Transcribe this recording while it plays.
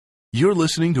You're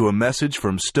listening to a message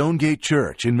from Stonegate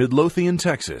Church in Midlothian,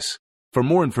 Texas. For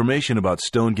more information about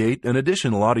Stonegate and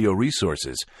additional audio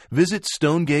resources, visit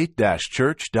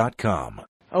stonegate-church.com.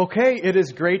 Okay, it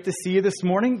is great to see you this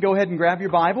morning. Go ahead and grab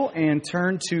your Bible and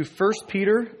turn to 1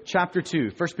 Peter chapter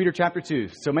 2. 1 Peter chapter 2.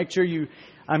 So make sure you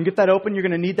get that open. You're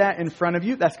going to need that in front of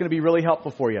you. That's going to be really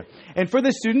helpful for you. And for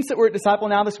the students that were at Disciple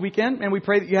Now this weekend, and we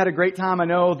pray that you had a great time. I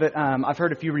know that I've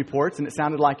heard a few reports, and it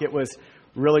sounded like it was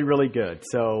really, really good.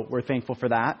 So we're thankful for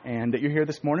that, and that you're here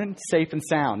this morning safe and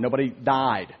sound. Nobody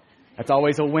died. That's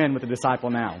always a win with the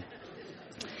Disciple Now.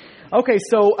 Okay,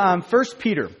 so 1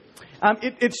 Peter.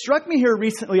 It struck me here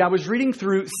recently. I was reading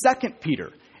through 2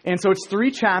 Peter. And so it's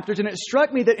 3 chapters, and it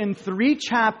struck me that in 3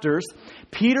 chapters,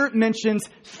 Peter mentions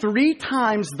 3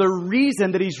 times the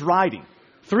reason that he's writing.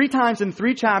 3 times in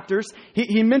 3 chapters,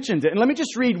 he mentions it. And let me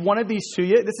just read one of these to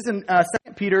you. This is in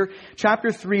 2 Peter chapter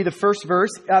 3, the first verse.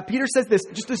 Peter says this,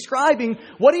 just describing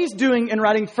what he's doing in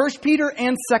writing 1 Peter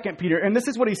and 2 Peter. And this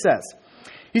is what he says.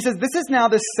 He says, "This is now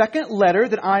the second letter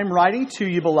that I am writing to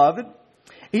you, beloved."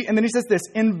 And then he says this,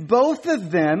 "In both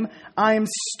of them, I am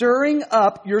stirring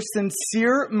up your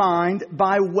sincere mind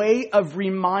by way of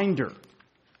reminder."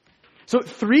 So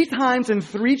 3 times in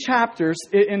 3 chapters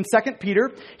in 2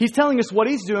 Peter, he's telling us what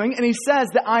he's doing. And he says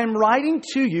that I am writing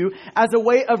to you as a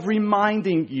way of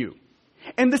reminding you.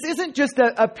 And this isn't just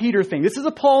a Peter thing. This is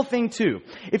a Paul thing too.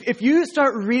 If you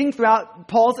start reading throughout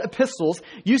Paul's epistles,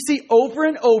 you see over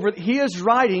and over that he is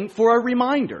writing for a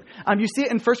reminder. You see it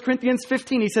in 1 Corinthians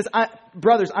 15. He says,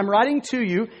 "Brothers, I'm writing to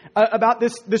you about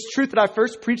this truth that I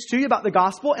first preached to you about the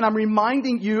gospel, and I'm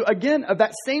reminding you again of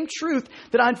that same truth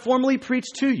that I'd formerly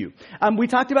preached to you." We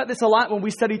talked about this a lot when we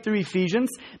studied through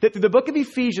Ephesians, that through the book of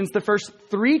Ephesians, the first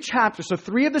 3 chapters, so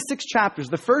 3 of the 6 chapters,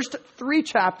 the first 3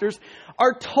 chapters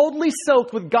are totally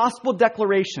soaked with gospel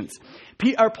declarations.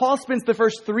 Paul spends the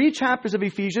first 3 chapters of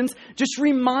Ephesians just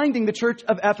reminding the church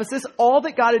of Ephesus all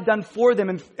that God had done for them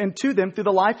and to them through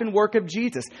the life and work of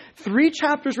Jesus. 3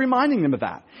 chapters reminding them of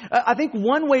that. I think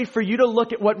one way for you to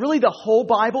look at what really the whole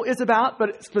Bible is about,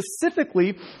 but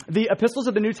specifically the epistles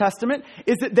of the New Testament,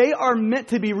 is that they are meant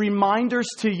to be reminders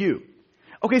to you.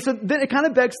 Okay, so then it kind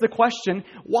of begs the question,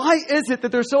 why is it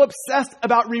that they're so obsessed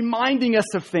about reminding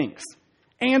us of things?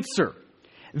 Answer: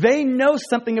 they know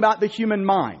something about the human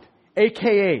mind,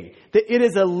 a.k.a. that it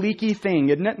is a leaky thing,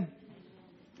 isn't it?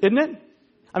 Isn't it?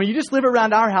 I mean, you just live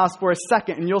around our house for a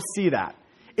second and you'll see that.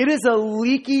 It is a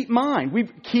leaky mind.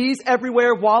 We've keys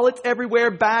everywhere, wallets everywhere,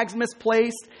 bags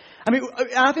misplaced. I mean,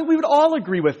 I think we would all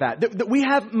agree with that. That we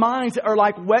have minds that are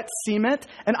like wet cement.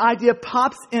 An idea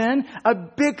pops in, a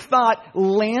big thought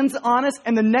lands on us,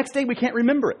 and the next day we can't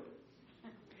remember it.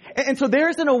 And so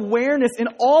there's an awareness in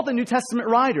all the New Testament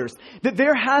writers that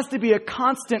there has to be a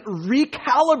constant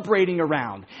recalibrating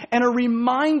around and a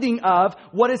reminding of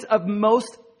what is of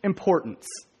most importance.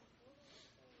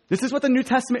 This is what the New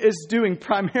Testament is doing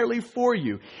primarily for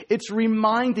you. It's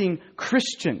reminding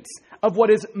Christians of what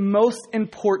is most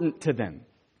important to them.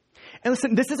 And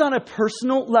listen, this is on a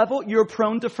personal level. You're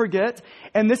prone to forget.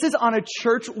 And this is on a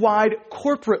church-wide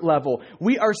corporate level.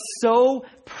 We are so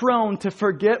prone to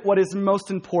forget what is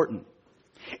most important.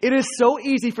 It is so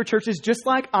easy for churches just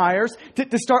like ours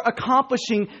to start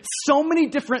accomplishing so many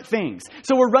different things.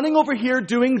 So we're running over here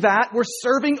doing that. We're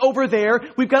serving over there.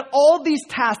 We've got all these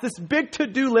tasks, this big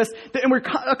to-do list, and we're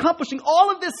accomplishing all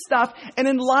of this stuff. And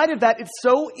in light of that, it's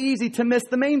so easy to miss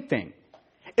the main thing.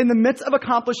 In the midst of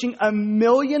accomplishing a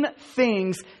million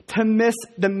things, to miss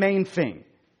the main thing.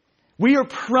 We are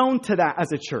prone to that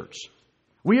as a church.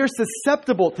 We are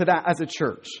susceptible to that as a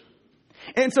church.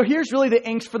 And so here's really the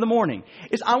angst for the morning.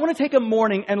 Is I want to take a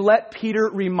morning and let Peter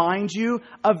remind you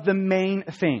of the main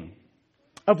thing.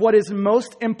 Of what is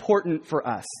most important for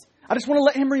us. I just want to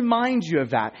let him remind you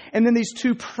of that. And then these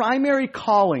 2 primary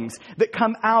callings that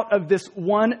come out of this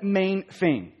one main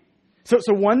thing. So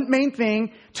one main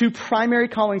thing, 2 primary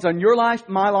callings on your life,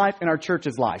 my life, and our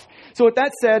church's life. So with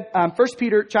that said, 1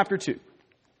 Peter chapter 2,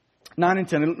 9 and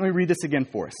 10. Let me read this again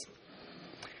for us.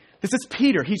 This is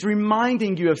Peter. He's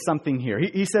reminding you of something here.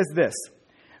 He says this,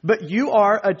 "But you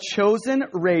are a chosen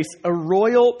race, a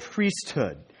royal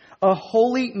priesthood, a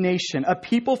holy nation, a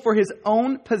people for his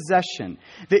own possession,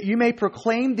 that you may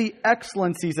proclaim the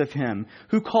excellencies of him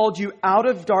who called you out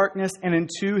of darkness and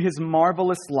into his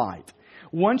marvelous light.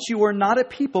 Once you were not a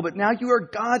people, but now you are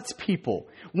God's people.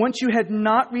 Once you had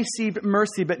not received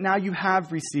mercy, but now you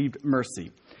have received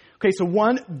mercy." Okay, so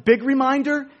one big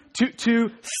reminder,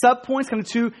 two sub-points, kind of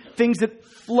 2 things that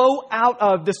flow out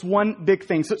of this one big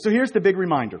thing. So here's the big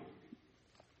reminder.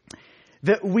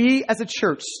 That we as a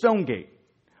church, Stonegate,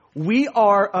 we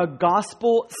are a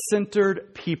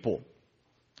gospel-centered people.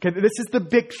 Okay, this is the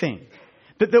big thing.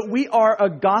 That we are a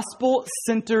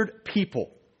gospel-centered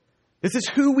people. This is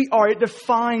who we are. It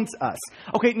defines us.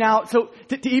 Okay, now, so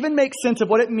to even make sense of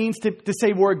what it means to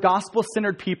say we're a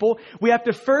gospel-centered people, we have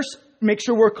to first make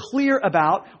sure we're clear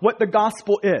about what the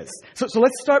gospel is. So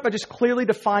let's start by just clearly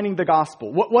defining the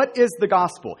gospel. What is the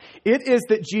gospel? It is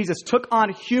that Jesus took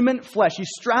on human flesh. He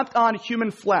strapped on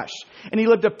human flesh. And He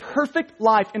lived a perfect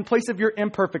life in place of your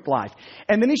imperfect life.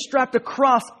 And then He strapped a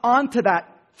cross onto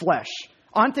that flesh,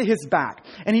 onto His back.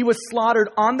 And He was slaughtered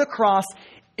on the cross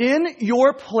in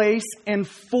your place and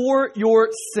for your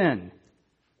sin.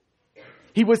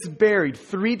 He was buried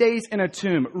 3 days in a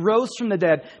tomb, rose from the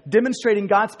dead, demonstrating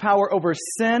God's power over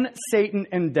sin, Satan,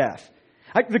 and death.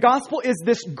 The gospel is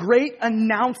this great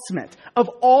announcement of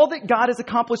all that God has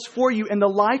accomplished for you in the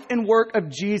life and work of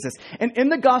Jesus. And in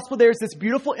the gospel, there's this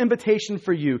beautiful invitation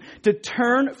for you to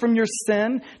turn from your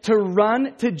sin, to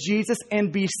run to Jesus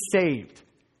and be saved.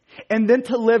 And then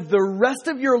to live the rest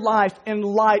of your life in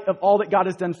light of all that God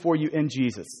has done for you in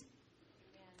Jesus.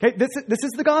 Okay, this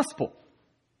is the gospel.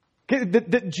 Okay,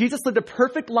 that Jesus lived a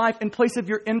perfect life in place of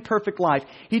your imperfect life.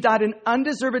 He died an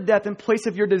undeserved death in place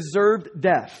of your deserved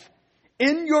death.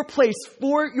 In your place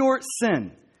for your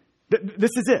sin.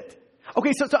 This is it.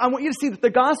 Okay, so I want you to see that the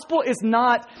gospel is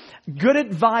not good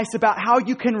advice about how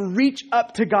you can reach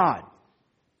up to God.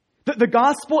 The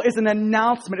gospel is an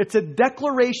announcement. It's a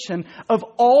declaration of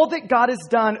all that God has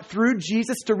done through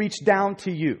Jesus to reach down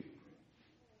to you.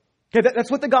 Okay,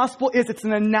 that's what the gospel is. It's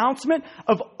an announcement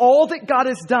of all that God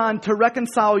has done to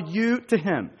reconcile you to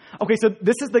Him. Okay, so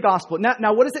this is the gospel.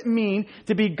 Now, what does it mean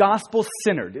to be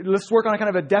gospel-centered? Let's work on a kind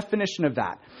of a definition of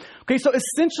that. Okay, so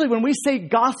essentially when we say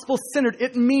gospel-centered,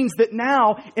 it means that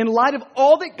now, in light of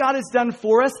all that God has done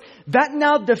for us, that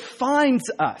now defines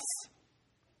us.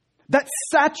 That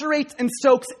saturates and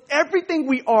soaks everything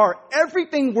we are,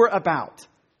 everything we're about.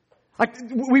 Like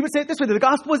we would say it this way, the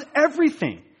gospel is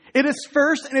everything. It is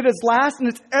first and it is last and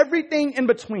it's everything in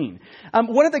between.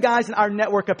 One of the guys in our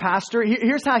network, a pastor,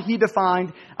 here's how he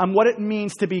defined what it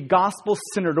means to be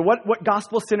gospel-centered, or what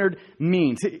gospel-centered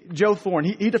means. Joe Thorne,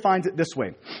 he defines it this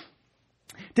way.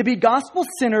 To be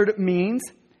gospel-centered means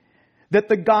that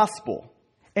the gospel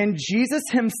and Jesus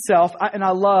Himself, and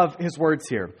I love his words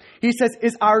here. He says,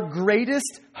 is our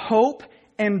greatest hope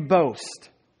and boast,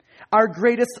 our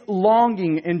greatest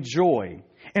longing and joy,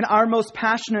 and our most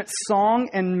passionate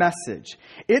song and message.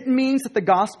 It means that the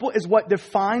gospel is what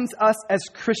defines us as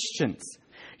Christians,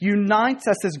 unites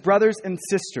us as brothers and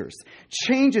sisters,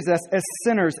 changes us as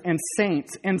sinners and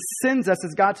saints, and sends us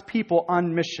as God's people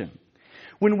on mission.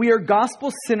 When we are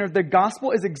gospel-centered, the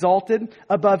gospel is exalted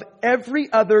above every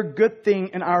other good thing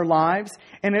in our lives,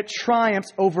 and it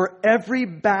triumphs over every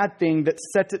bad thing that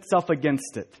sets itself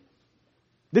against it.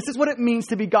 This is what it means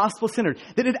to be gospel-centered.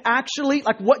 That it actually,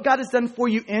 like what God has done for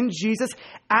you in Jesus,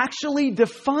 actually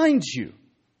defines you.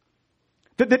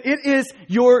 That it is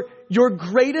your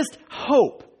greatest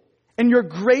hope and your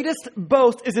greatest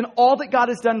boast is in all that God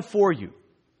has done for you.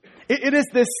 It is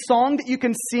this song that you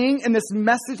can sing and this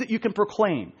message that you can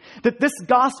proclaim. That this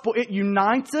gospel, it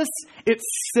unites us, it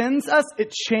sends us,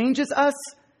 it changes us.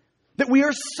 That we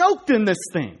are soaked in this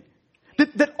thing.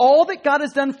 That all that God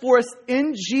has done for us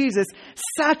in Jesus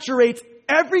saturates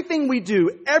everything we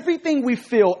do, everything we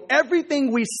feel,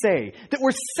 everything we say. That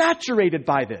we're saturated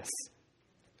by this.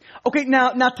 Okay,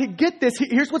 now to get this,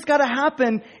 here's what's got to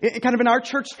happen kind of in our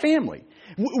church family.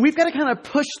 We've got to kind of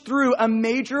push through a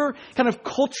major kind of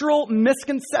cultural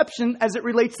misconception as it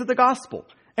relates to the gospel.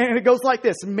 And it goes like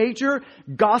this, major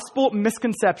gospel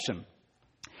misconception.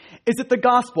 Is that the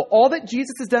gospel, all that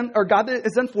Jesus has done, or God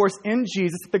has done for us in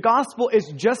Jesus, the gospel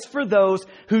is just for those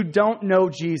who don't know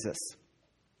Jesus.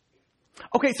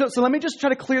 Okay, so let me just try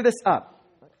to clear this up.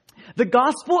 The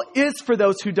gospel is for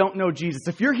those who don't know Jesus.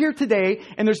 If you're here today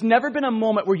and there's never been a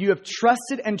moment where you have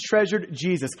trusted and treasured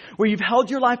Jesus, where you've held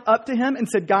your life up to Him and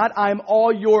said, God, I am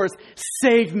all yours,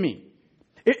 save me.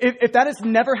 If that has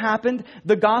never happened,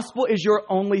 the gospel is your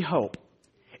only hope.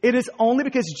 It is only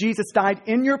because Jesus died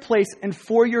in your place and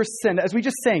for your sin, as we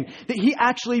just sang, that He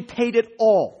actually paid it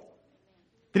all.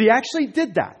 That He actually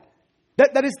did that.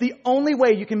 That is the only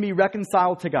way you can be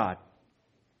reconciled to God.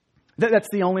 That's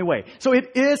the only way. So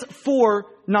it is for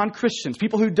non-Christians,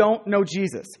 people who don't know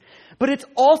Jesus. But it's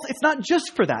not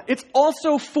just for that. It's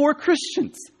also for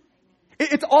Christians.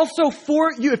 It's also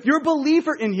for you. If you're a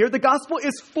believer in here, the gospel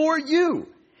is for you.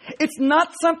 It's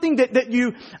not something that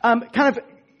you kind of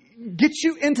gets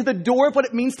you into the door of what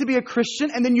it means to be a Christian,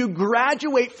 and then you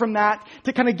graduate from that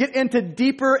to kind of get into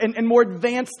deeper and more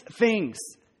advanced things.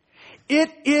 It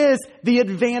is the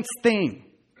advanced thing.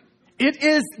 It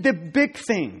is the big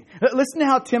thing. Listen to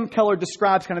how Tim Keller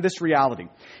describes kind of this reality.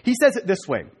 He says it this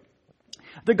way.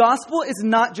 The gospel is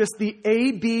not just the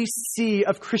ABC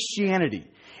of Christianity.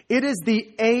 It is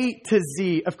the A to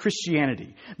Z of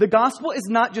Christianity. The gospel is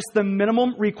not just the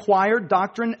minimum required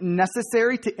doctrine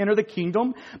necessary to enter the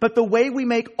kingdom, but the way we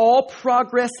make all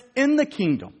progress in the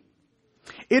kingdom.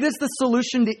 It is the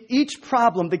solution to each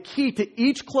problem, the key to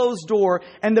each closed door,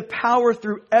 and the power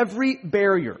through every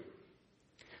barrier.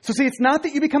 So see, it's not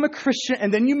that you become a Christian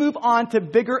and then you move on to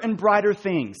bigger and brighter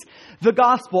things. The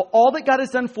gospel, all that God has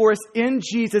done for us in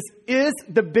Jesus, is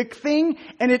the big thing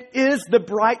and it is the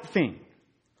bright thing.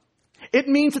 It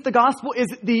means that the gospel is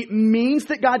the means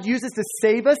that God uses to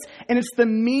save us, and it's the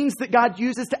means that God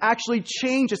uses to actually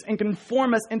change us and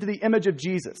conform us into the image of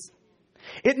Jesus.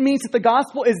 It means that the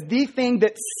gospel is the thing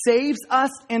that saves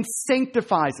us and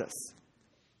sanctifies us.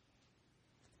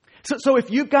 So if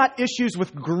you've got issues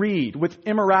with greed, with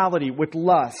immorality, with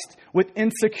lust, with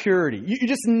insecurity, you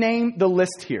just name the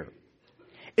list here.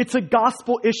 It's a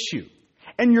gospel issue.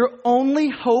 And your only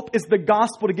hope is the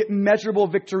gospel to get measurable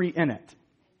victory in it.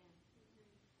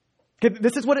 Okay,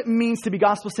 this is what it means to be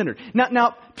gospel-centered.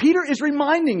 Now, Peter is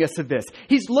reminding us of this.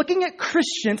 He's looking at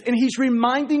Christians and he's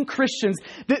reminding Christians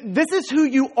that this is who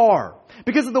you are.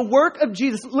 Because of the work of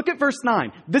Jesus. Look at verse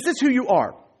 9. This is who you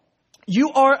are.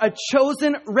 You are a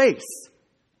chosen race.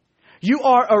 You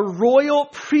are a royal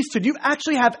priesthood. You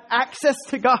actually have access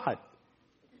to God.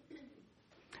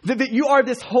 That you are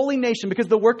this holy nation because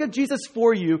the work of Jesus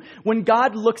for you, when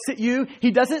God looks at you,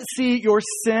 He doesn't see your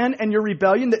sin and your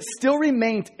rebellion that still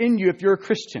remains in you if you're a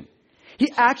Christian.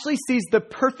 He actually sees the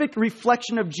perfect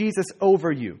reflection of Jesus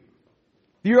over you.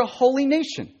 You're a holy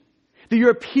nation. That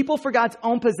you're a people for God's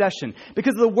own possession.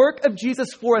 Because of the work of Jesus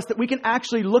for us, that we can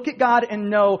actually look at God and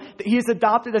know that He has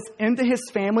adopted us into His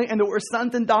family and that we're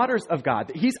sons and daughters of God.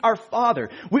 That He's our Father.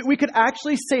 We could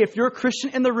actually say, if you're a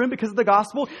Christian in the room because of the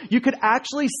gospel, you could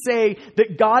actually say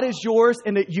that God is yours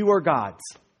and that you are God's.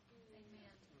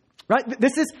 Right?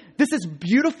 This is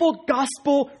beautiful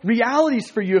gospel realities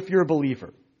for you if you're a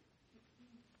believer.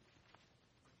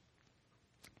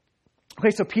 Okay,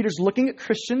 so Peter's looking at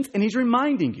Christians and he's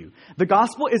reminding you. The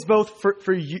gospel is both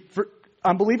for you, for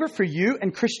unbeliever for you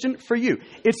and Christian for you.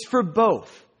 It's for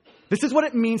both. This is what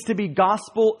it means to be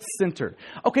gospel-centered.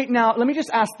 Okay, now let me just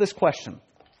ask this question.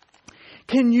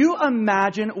 Can you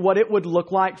imagine what it would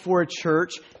look like for a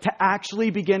church to actually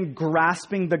begin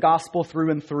grasping the gospel through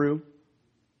and through?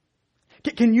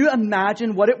 Can you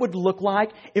imagine what it would look like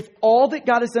if all that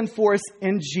God has done for us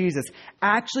in Jesus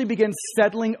actually begins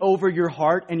settling over your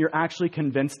heart and you're actually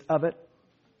convinced of it?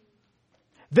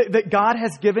 That God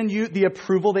has given you the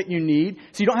approval that you need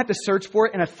so you don't have to search for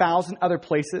it in 1,000 other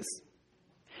places?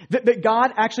 That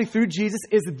God actually through Jesus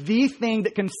is the thing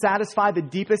that can satisfy the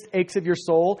deepest aches of your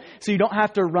soul so you don't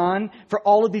have to run for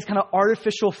all of these kind of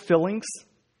artificial fillings?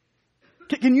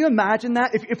 Can you imagine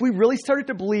that? If we really started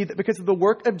to believe that because of the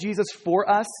work of Jesus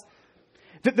for us,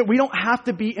 that we don't have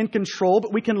to be in control,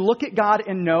 but we can look at God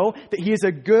and know that He is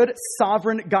a good,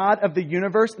 sovereign God of the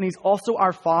universe, and He's also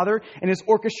our Father, and is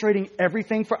orchestrating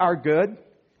everything for our good?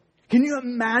 Can you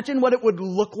imagine what it would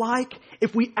look like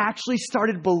if we actually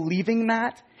started believing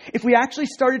that? If we actually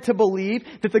started to believe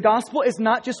that the gospel is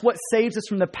not just what saves us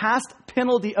from the past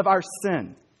penalty of our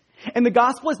sin, and the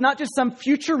gospel is not just some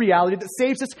future reality that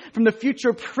saves us from the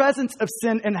future presence of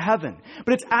sin in heaven,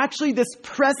 but it's actually this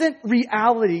present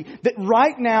reality that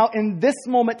right now in this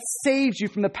moment saves you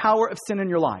from the power of sin in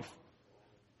your life.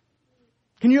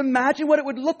 Can you imagine what it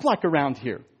would look like around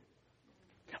here?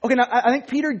 Okay, now I think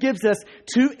Peter gives us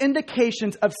two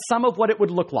indications of some of what it would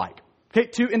look like. Okay,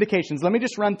 two indications. Let me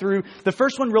just run through the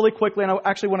first one really quickly, and I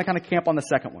actually want to kind of camp on the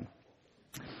second one.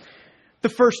 The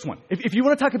first one, if you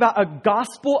want to talk about a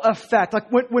gospel effect,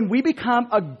 like when we become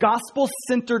a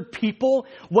gospel-centered people,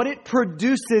 what it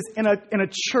produces in a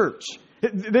church,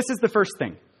 this is the first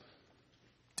thing.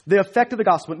 The effect of the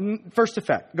gospel, first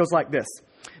effect, goes like this.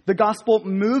 The gospel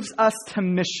moves us to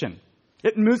mission.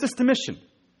 It moves us to mission.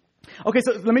 Okay,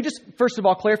 so let me just, first of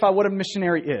all, clarify what a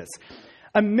missionary is.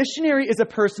 A missionary is a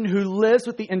person who lives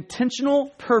with the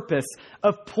intentional purpose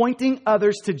of pointing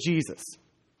others to Jesus.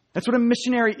 That's what a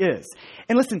missionary is.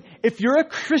 And listen, if you're a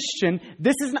Christian,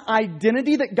 this is an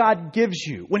identity that God gives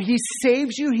you. When He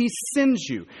saves you, He sends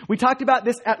you. We talked about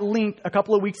this at length a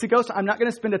couple of weeks ago, so I'm not going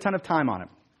to spend a ton of time on it.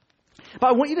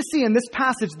 But I want you to see in this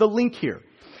passage the link here.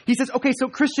 He says, okay, so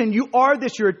Christian, you are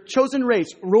this. You're a chosen race,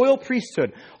 royal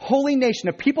priesthood, holy nation,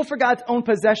 a people for God's own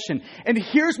possession. And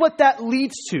here's what that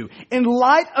leads to. In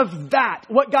light of that,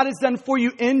 what God has done for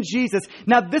you in Jesus,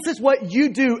 now this is what you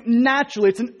do naturally.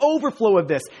 It's an overflow of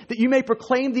this, that you may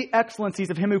proclaim the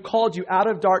excellencies of Him who called you out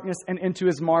of darkness and into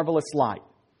His marvelous light.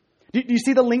 Do you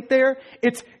see the link there?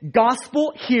 It's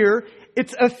gospel here.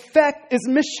 Its effect is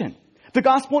mission. The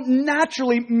gospel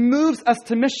naturally moves us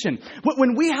to mission.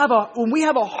 When we have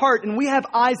a heart and we have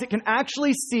eyes that can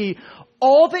actually see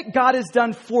all that God has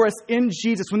done for us in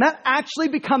Jesus, when that actually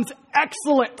becomes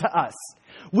excellent to us,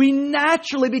 we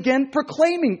naturally begin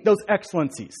proclaiming those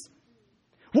excellencies.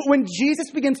 When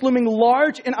Jesus begins looming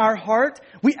large in our heart,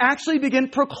 we actually begin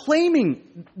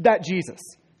proclaiming that Jesus.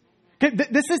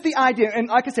 This is the idea. And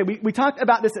like I said, we talked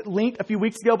about this at length a few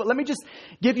weeks ago, but let me just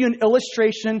give you an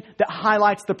illustration that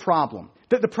highlights the problem.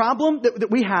 The problem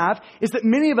that we have is that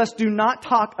many of us do not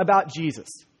talk about Jesus.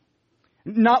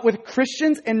 Not with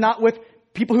Christians and not with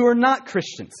people who are not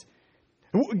Christians.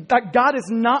 God is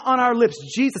not on our lips.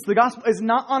 Jesus, the gospel, is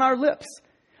not on our lips.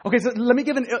 Okay, so let me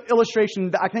give an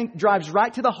illustration that I think drives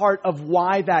right to the heart of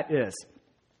why that is.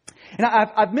 And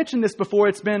I've mentioned this before.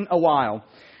 It's been a while.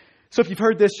 So if you've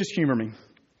heard this, just humor me.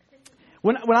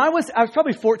 When I was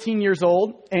probably 14 years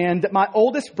old, and my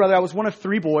oldest brother, I was one of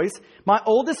three boys, my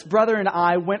oldest brother and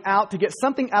I went out to get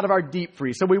something out of our deep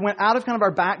freeze. So we went out of kind of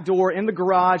our back door in the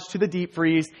garage to the deep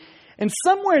freeze. And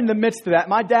somewhere in the midst of that,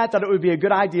 my dad thought it would be a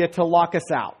good idea to lock us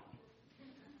out.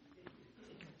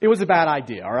 It was a bad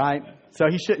idea, all right? So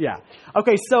he should, yeah.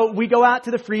 Okay, so we go out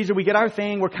to the freezer, we get our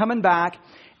thing, we're coming back,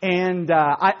 and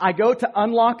I go to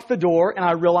unlock the door, and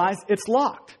I realize it's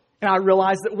locked. And I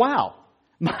realized that, wow,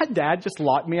 my dad just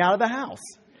locked me out of the house.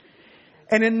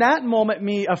 And in that moment,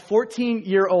 me, a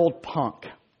 14-year-old punk,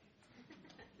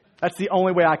 that's the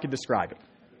only way I could describe it.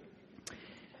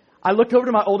 I looked over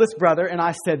to my oldest brother and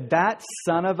I said, that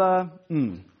son of a...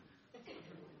 And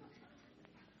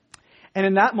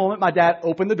in that moment, my dad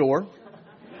opened the door,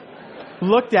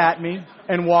 looked at me,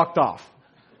 and walked off.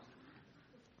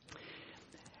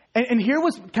 And here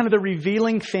was kind of the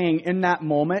revealing thing in that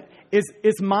moment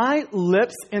is my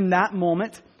lips in that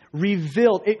moment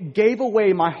revealed, it gave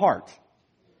away my heart.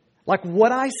 Like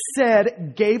what I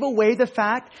said gave away the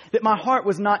fact that my heart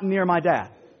was not near my dad.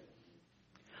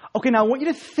 Okay, now I want you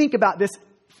to think about this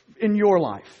in your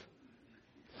life.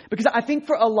 Because I think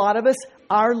for a lot of us,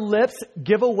 our lips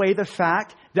give away the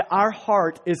fact that our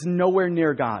heart is nowhere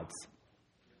near God's.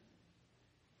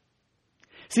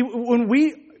 See,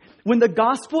 when the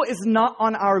gospel is not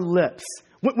on our lips,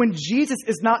 when Jesus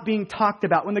is not being talked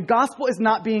about, when the gospel is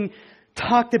not being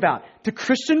talked about to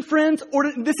Christian friends,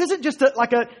 this isn't just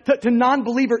to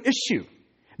non-believer issue.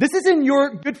 This isn't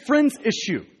your good friend's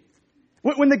issue.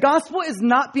 When the gospel is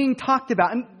not being talked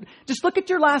about, and just look at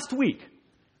your last week.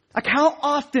 Like how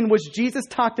often was Jesus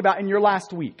talked about in your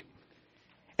last week?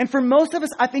 And for most of us,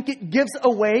 I think it gives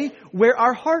away where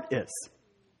our heart is.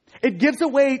 It gives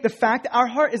away the fact that our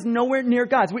heart is nowhere near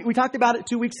God's. We talked about it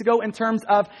 2 weeks ago in terms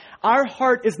of our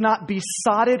heart is not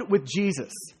besotted with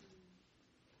Jesus.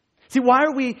 See, why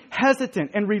are we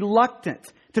hesitant and reluctant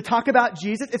to talk about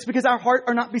Jesus? It's because our heart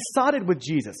are not besotted with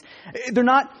Jesus. They're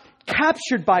not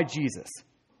captured by Jesus,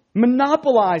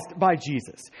 monopolized by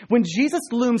Jesus. When Jesus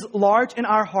looms large in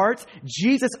our hearts,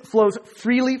 Jesus flows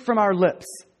freely from our lips.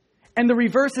 And the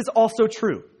reverse is also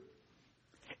true.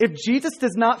 If Jesus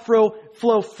does not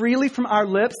flow freely from our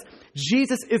lips,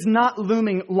 Jesus is not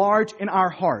looming large in our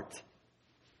heart.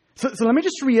 So let me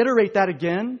just reiterate that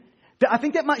again. I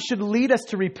think that should lead us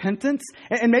to repentance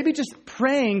and maybe just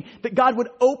praying that God would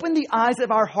open the eyes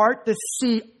of our heart to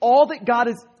see all that God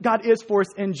is for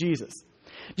us in Jesus.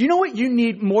 Do you know what you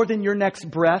need more than your next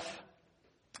breath?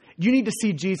 You need to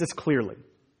see Jesus clearly.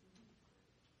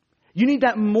 You need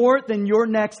that more than your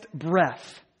next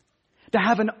breath. To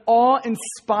have an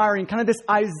awe-inspiring, kind of this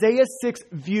Isaiah 6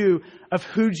 view of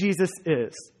who Jesus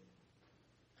is.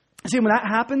 See, when that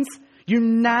happens, you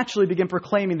naturally begin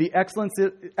proclaiming the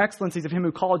excellencies of Him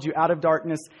who called you out of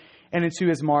darkness and into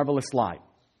His marvelous light.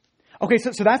 Okay,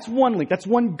 so that's one link. That's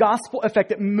one gospel effect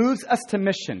that moves us to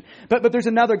mission. But there's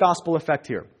another gospel effect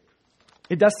here.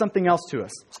 It does something else to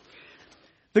us.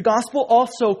 The gospel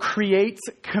also creates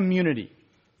community.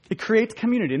 It creates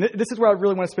community. And this is where I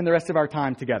really want to spend the rest of our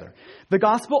time together. The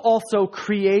gospel also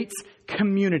creates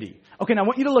community. Okay, now I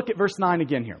want you to look at verse 9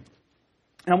 again here.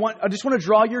 And I just want to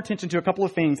draw your attention to a couple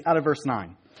of things out of verse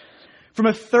 9. From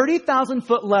a 30,000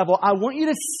 foot level, I want you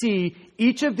to see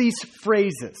each of these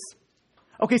phrases.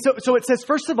 Okay, so it says,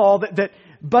 first of all, that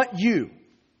but you.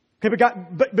 Okay,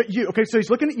 but you. Okay, so he's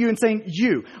looking at you and saying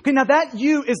you. Okay, now that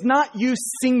you is not you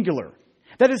singular.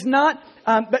 That is not,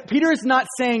 but Peter is not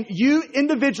saying you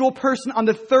individual person on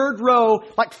the third row,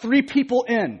 like 3 people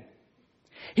in.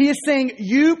 He is saying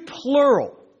you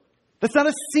plural. That's not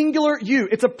a singular you.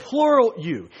 It's a plural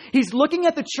you. He's looking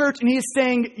at the church and he is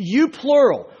saying you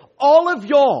plural. All of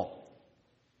y'all.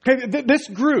 Okay, this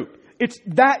group. It's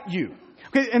that you.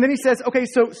 Okay, and then he says, okay,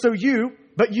 so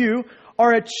you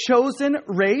are a chosen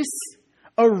race,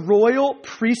 a royal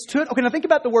priesthood. Okay, now think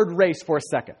about the word race for a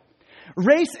second.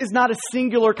 Race is not a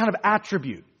singular kind of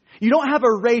attribute. You don't have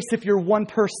a race if you're one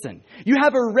person. You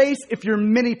have a race if you're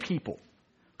many people.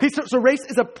 Okay, so race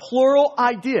is a plural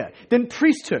idea. Then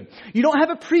priesthood. You don't have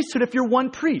a priesthood if you're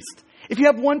one priest. If you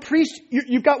have one priest,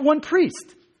 you've got one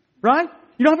priest, right?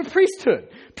 You don't have a priesthood.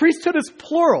 Priesthood is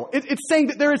plural. It's saying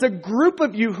that there is a group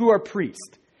of you who are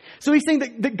priests. So he's saying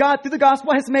that God, through the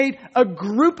gospel, has made a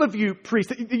group of you priests.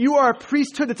 That you are a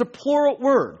priesthood. It's a plural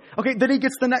word. Okay, then he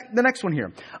gets the next one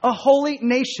here. A holy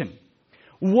nation.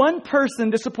 One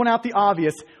person, just to point out the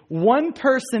obvious, one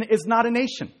person is not a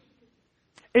nation.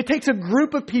 It takes a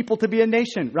group of people to be a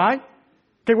nation, right?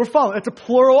 Okay, we're following. It's a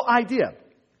plural idea.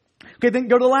 Okay, then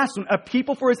go to the last one. A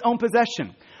people for his own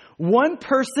possession. One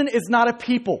person is not a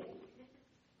people.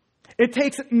 It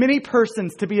takes many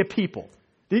persons to be a people.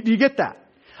 Do you get that?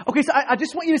 Okay, so I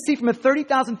just want you to see from a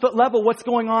 30,000-foot level what's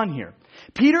going on here.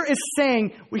 Peter is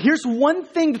saying, here's one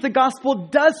thing that the gospel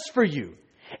does for you.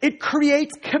 It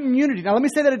creates community. Now, let me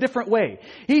say that a different way.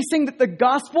 He's saying that the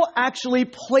gospel actually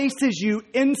places you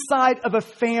inside of a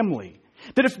family.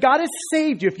 That if God has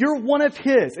saved you, if you're one of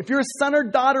His, if you're a son or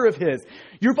daughter of His,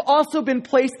 you've also been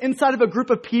placed inside of a group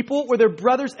of people where they're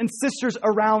brothers and sisters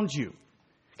around you.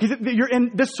 You're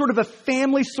in this sort of a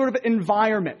family sort of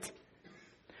environment.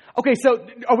 Okay, so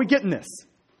are we getting this?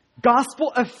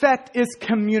 Gospel effect is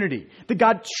community. That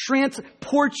God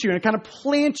transports you and kind of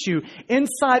plants you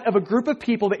inside of a group of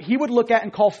people that He would look at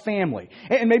and call family.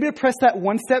 And maybe to press that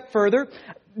one step further,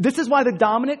 this is why the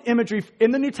dominant imagery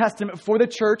in the New Testament for the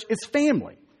church is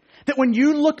family. That when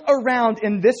you look around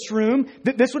in this room,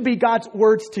 that this would be God's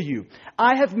words to you.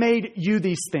 I have made you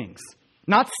these things.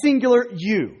 Not singular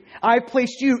you. I have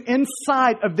placed you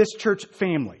inside of this church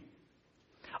family.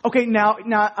 Okay, now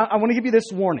I want to give you this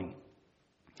warning.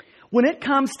 When it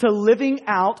comes to living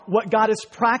out what God has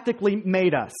practically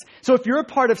made us. So if you're a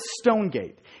part of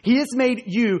Stonegate, He has made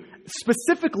you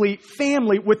specifically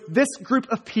family with this group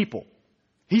of people.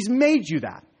 He's made you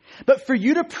that. But for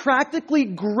you to practically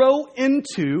grow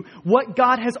into what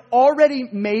God has already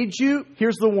made you,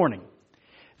 here's the warning.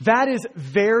 That is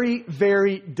very,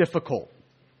 very difficult.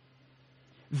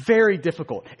 Very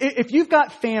difficult. If you've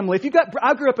got family,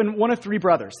 I grew up in one of 3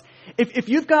 brothers. If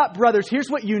you've got brothers, here's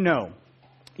what you know.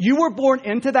 You were born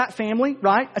into that family,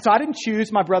 right? So I didn't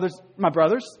choose my brothers.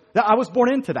 I was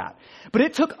born into that. But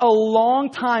it took a long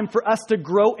time for us to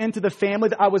grow into the family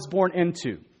that I was born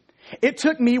into. It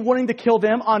took me wanting to kill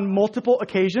them on multiple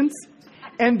occasions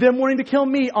and them wanting to kill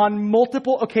me on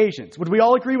multiple occasions. Would we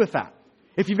all agree with that?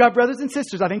 If you've got brothers and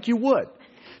sisters, I think you would.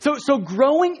 So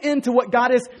growing into what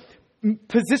God has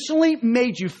positionally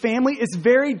made you, family, is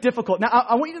very difficult. Now,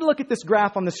 I want you to look at this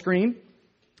graph on the screen.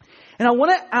 And I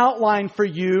want to outline for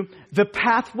you the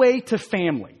pathway to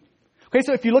family. Okay,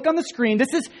 so if you look on the screen,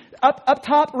 this is up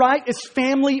top right is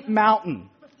Family Mountain.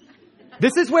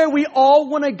 This is where we all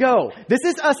want to go. This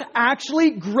is us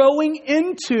actually growing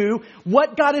into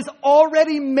what God has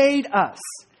already made us.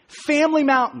 Family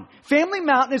Mountain. Family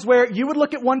Mountain is where you would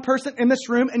look at one person in this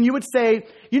room and you would say,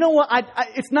 you know what,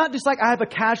 it's not just like I have a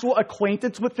casual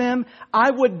acquaintance with them. I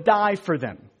would die for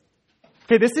them.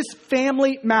 Okay, this is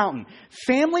Family Mountain.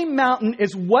 Family Mountain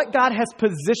is what God has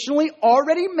positionally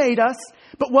already made us,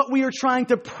 but what we are trying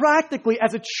to practically,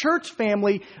 as a church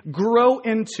family, grow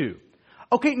into.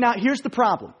 Okay, now here's the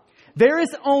problem. There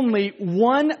is only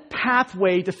one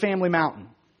pathway to Family Mountain.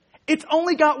 It's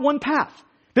only got one path.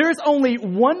 There is only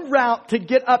one route to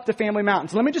get up to Family Mountain.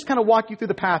 So let me just kind of walk you through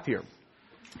the path here.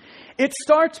 It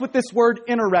starts with this word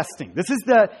interesting. This is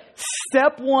the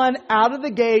step one out of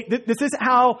the gate. This is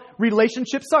how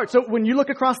relationships start. So when you look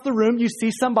across the room, you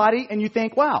see somebody and you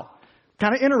think, wow,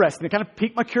 kind of interesting. It kind of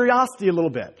piqued my curiosity a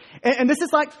little bit. And this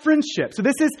is like friendship. So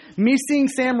this is me seeing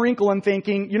Sam Wrinkle and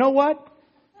thinking, you know what?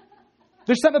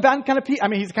 There's something about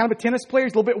him he's kind of a tennis player.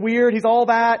 He's a little bit weird. He's all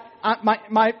that.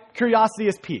 My curiosity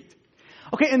is piqued.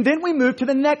 Okay, and then we move to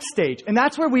the next stage. And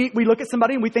that's where we look at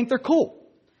somebody and we think they're cool.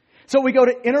 So we go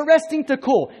to interesting to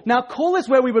cool. Now, cool is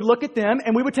where we would look at them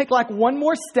and we would take like one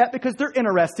more step because they're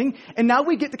interesting. And now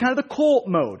we get to kind of the cool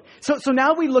mode. So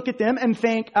now we look at them and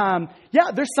think,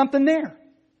 yeah, there's something there.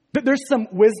 But there's some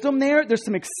wisdom there. There's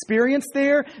some experience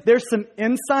there. There's some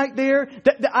insight there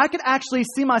that I could actually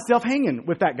see myself hanging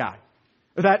with that guy.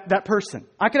 that person.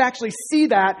 I could actually see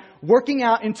that working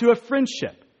out into a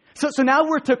friendship. So now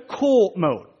we're to cool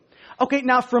mode. Okay,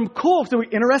 now from cool, so we're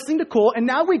interesting to cool, and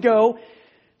now we go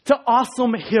to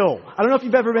Awesome Hill. I don't know if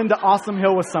you've ever been to Awesome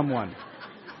Hill with someone.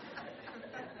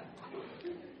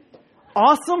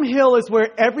 Awesome Hill is where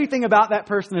everything about that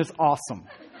person is awesome.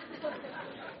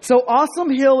 So Awesome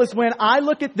Hill is when I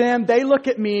look at them, they look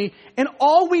at me, and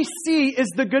all we see is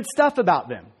the good stuff about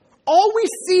them. All we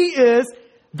see is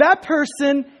that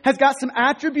person has got some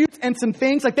attributes and some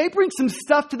things, like they bring some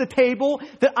stuff to the table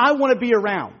that I want to be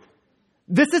around.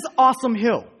 This is Awesome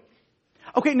Hill.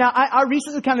 Okay, now I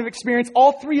recently kind of experienced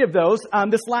all three of those.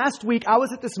 This last week, I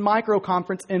was at this micro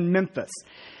conference in Memphis.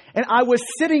 And I was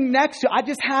sitting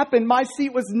my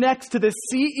seat was next to the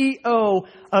CEO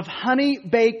of Honey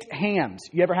Baked Hams.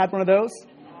 You ever had one of those?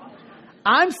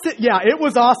 Yeah, it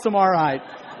was awesome, all right.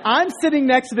 I'm sitting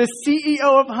next to the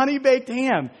CEO of Honey Baked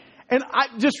Ham. And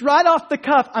just right off the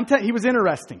cuff, he was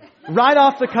interesting. Right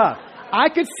off the cuff. I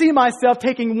could see myself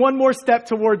taking one more step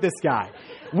toward this guy.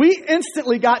 We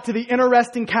instantly got to the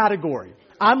interesting category.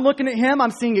 I'm looking at him.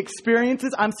 I'm seeing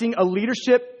experiences. I'm seeing a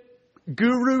leadership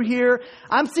guru here.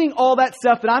 I'm seeing all that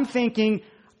stuff that I'm thinking,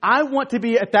 I want to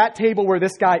be at that table where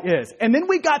this guy is. And then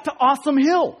we got to Awesome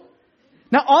Hill.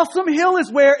 Now, Awesome Hill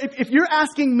is where, if you're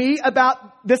asking me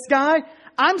about this guy,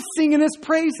 I'm singing his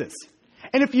praises.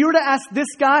 And if you were to ask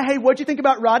this guy, hey, what'd you think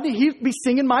about Rodney? He'd be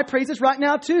singing my praises right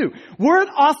now too. We're at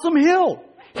Awesome Hill.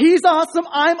 He's awesome.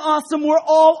 I'm awesome. We're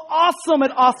all awesome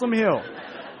at Awesome Hill.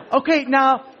 Okay,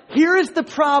 now, here is the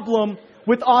problem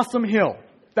with Awesome Hill.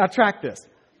 Now, track this.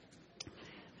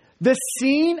 The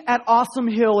scene at Awesome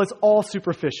Hill is all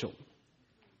superficial.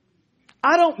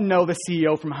 I don't know the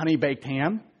CEO from Honey Baked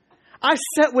Ham. I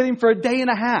sat with him for a day and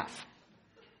a half.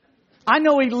 I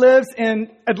know he lives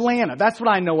in Atlanta. That's what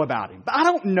I know about him. But I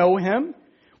don't know him.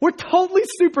 We're totally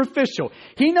superficial.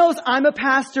 He knows I'm a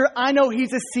pastor. I know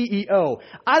he's a CEO.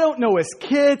 I don't know his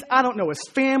kids. I don't know his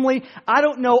family. I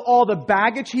don't know all the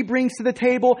baggage he brings to the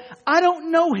table. I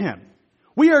don't know him.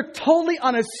 We are totally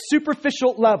on a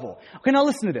superficial level. Okay, now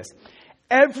listen to this.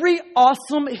 Every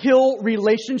Awesome Hill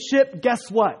relationship, guess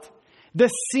what? The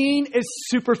scene is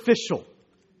superficial.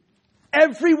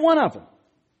 Every one of them.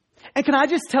 And can I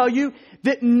just tell you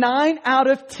that 9 out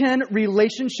of 10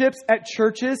 relationships at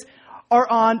churches are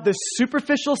on the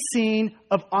superficial scene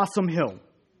of Awesome Hill.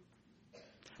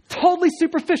 Totally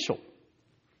superficial.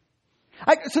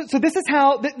 So this is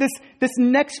how this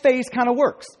next phase kind of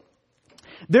works.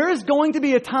 There is going to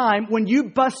be a time when you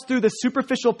bust through the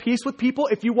superficial piece with people,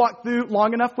 if you walk through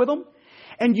long enough with them,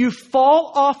 and you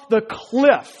fall off the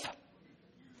cliff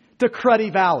to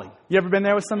Cruddy Valley. You ever been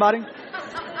there with somebody?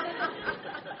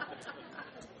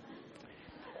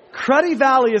 Cruddy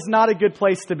Valley is not a good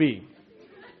place to be.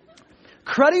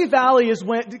 Cruddy Valley is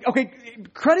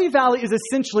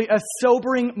essentially a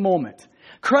sobering moment.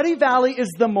 Cruddy Valley is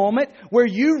the moment where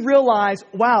you realize,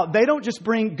 wow, they don't just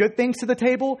bring good things to the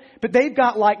table, but they've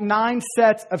got like 9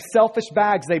 sets of selfish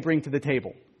bags they bring to the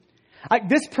table. Like,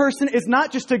 this person is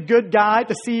not just a good guy,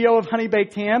 the CEO of Honey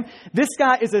Baked Ham. This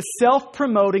guy is a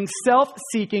self-promoting,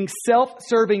 self-seeking,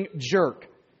 self-serving jerk.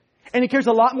 And he cares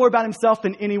a lot more about himself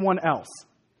than anyone else.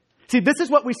 See, this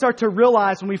is what we start to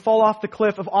realize when we fall off the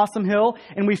cliff of Awesome Hill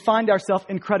and we find ourselves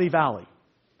in Cruddy Valley.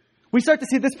 We start to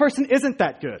see this person isn't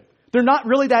that good. They're not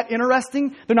really that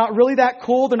interesting. They're not really that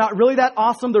cool. They're not really that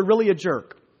awesome. They're really a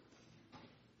jerk.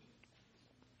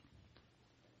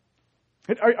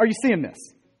 Are you seeing this?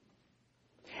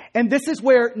 And this is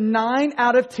where 9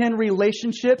 out of 10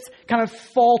 relationships kind of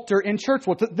falter in church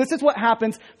world. This is what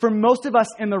happens for most of us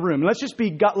in the room. Let's just be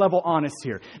gut level honest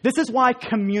here. This is why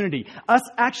community, us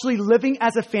actually living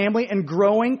as a family and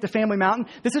growing the Family Mountain,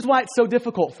 this is why it's so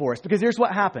difficult for us. Because here's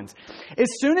what happens. As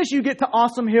soon as you get to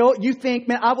Awesome Hill, you think,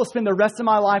 man, I will spend the rest of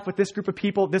my life with this group of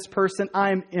people, this person,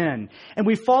 I'm in. And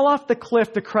we fall off the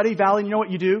cliff to Cruddy Valley, and you know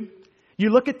what you do? You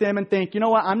look at them and think, you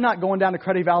know what, I'm not going down to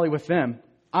Cruddy Valley with them.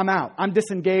 I'm out. I'm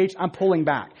disengaged. I'm pulling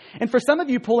back. And for some of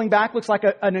you, pulling back looks like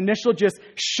an initial just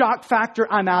shock factor.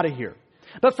 I'm out of here.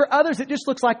 But for others, it just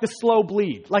looks like the slow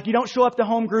bleed. Like you don't show up to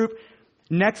home group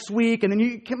next week, and then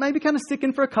you can maybe kind of stick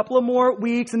in for a couple of more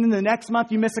weeks, and then the next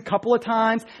month you miss a couple of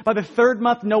times. By the 3rd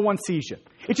month, no one sees you.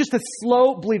 It's just a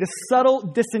slow bleed, a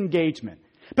subtle disengagement.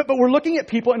 But we're looking at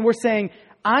people and we're saying,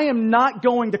 I am not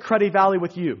going to Cruddy Valley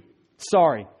with you.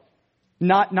 Sorry.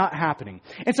 Not happening.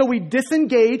 And so we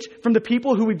disengage from the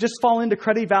people who we've just fallen into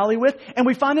Cruddy Valley with, and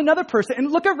we find another person.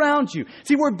 And look around you.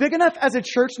 See, we're big enough as a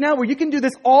church now where you can do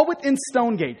this all within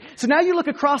Stonegate. So now you look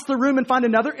across the room and find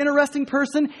another interesting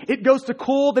person. It goes to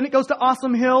Cool, then it goes to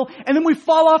Awesome Hill, and then we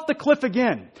fall off the cliff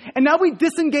again. And now we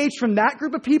disengage from that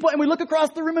group of people, and we look across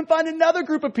the room and find another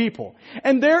group of people.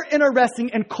 And they're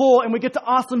interesting and cool, and we get to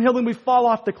Awesome Hill and we fall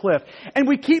off the cliff. And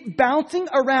we keep bouncing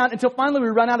around until finally we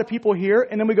run out of people here,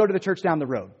 and then we go to the church down the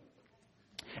road.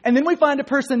 And then we find a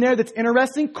person there that's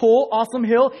interesting, cool, Awesome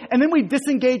Hill, and then we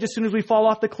disengage as soon as we fall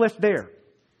off the cliff there.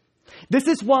 This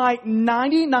is why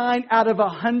 99 out of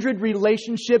 100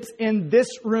 relationships in this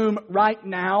room right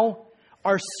now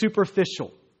are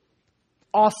superficial.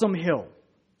 Awesome Hill.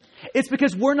 It's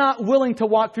because we're not willing to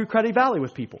walk through Cruddy Valley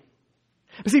with people.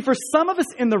 But see, for some of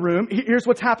us in the room, here's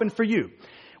what's happened for you.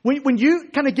 When you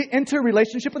kind of get into a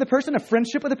relationship with a person, a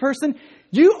friendship with a person,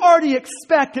 you already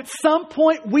expect at some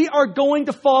point we are going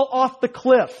to fall off the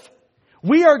cliff.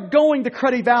 We are going to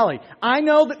Cruddy Valley. I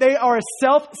know that they are a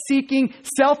self-seeking,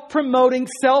 self-promoting,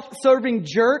 self-serving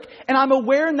jerk, and I'm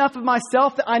aware enough of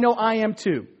myself that I know I am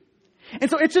too.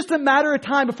 And so it's just a matter of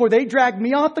time before they drag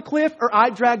me off the cliff or I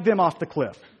drag them off the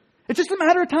cliff. It's just a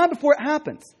matter of time before it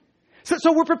happens.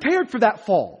 So we're prepared for that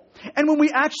fall. And when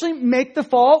we actually make the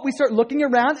fall, we start looking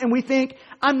around and we think,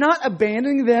 I'm not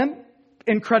abandoning them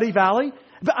in Cruddy Valley,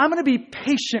 but I'm going to be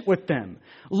patient with them,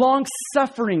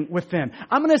 long-suffering with them.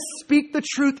 I'm going to speak the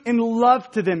truth in love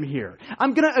to them here.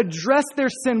 I'm going to address their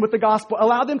sin with the gospel,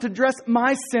 allow them to address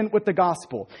my sin with the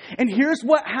gospel. And here's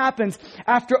what happens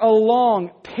after a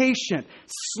long, patient,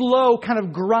 slow kind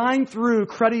of grind through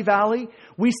Cruddy Valley.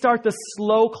 We start the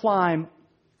slow climb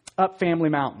up Family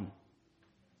Mountain.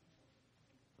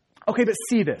 Okay, but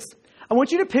see this. I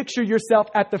want you to picture yourself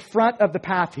at the front of the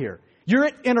path here. You're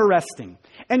at Interesting,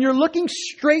 and you're looking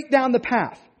straight down the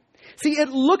path. See, it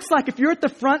looks like if you're at the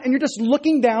front and you're just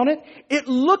looking down it, it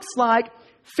looks like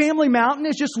Family Mountain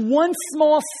is just one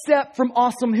small step from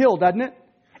Awesome Hill, doesn't it?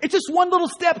 It's just one little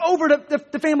step over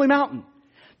to Family Mountain.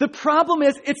 The problem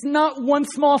is it's not one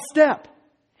small step.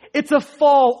 It's a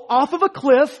fall off of a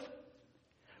cliff,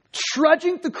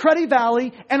 trudging through Cruddy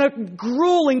Valley, and a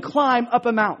grueling climb up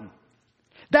a mountain.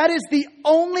 That is the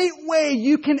only way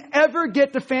you can ever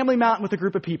get to Family Mountain with a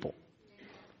group of people.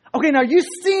 Okay, now you're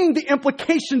seeing the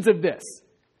implications of this.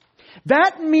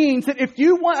 That means that if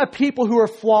you want a people who are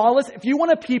flawless, if you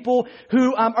want a people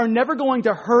who are never going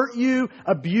to hurt you,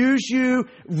 abuse you,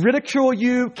 ridicule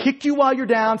you, kick you while you're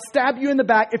down, stab you in the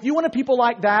back, if you want a people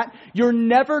like that, you're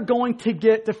never going to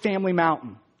get to Family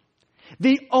Mountain.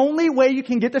 The only way you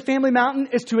can get to Family Mountain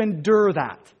is to endure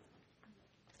that.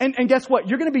 And guess what?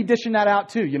 You're going to be dishing that out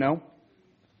too, you know.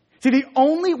 See, the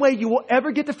only way you will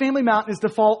ever get to Family Mountain is to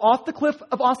fall off the cliff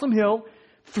of Awesome Hill,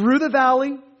 through the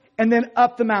valley, and then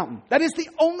up the mountain. That is the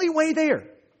only way there.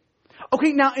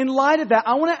 Okay, now in light of that,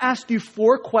 I want to ask you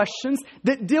 4 questions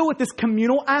that deal with this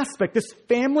communal aspect, this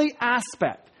family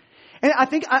aspect. And I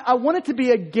think I want it to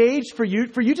be a gauge for you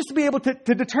just to be able to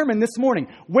determine this morning,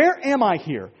 where am I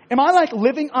here? Am I like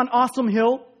living on Awesome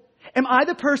Hill? Am I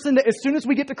the person that as soon as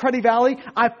we get to Cruddy Valley,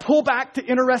 I pull back to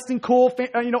Interesting, cool,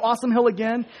 Awesome Hill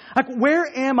again? Like, where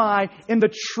am I in the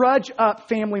trudge up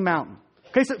Family Mountain?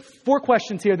 Okay, so 4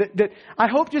 questions here that I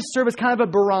hope just serve as kind of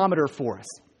a barometer for us.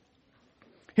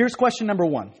 Here's question number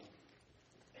 1.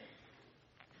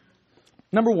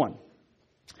 Number 1.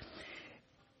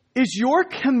 Is your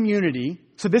community,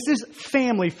 so this is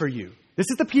family for you. This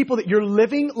is the people that you're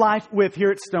living life with here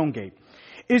at Stonegate.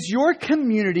 Is your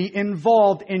community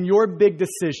involved in your big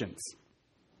decisions?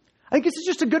 I think this is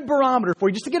just a good barometer for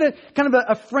you, just to get a kind of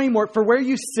a framework for where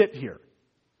you sit here.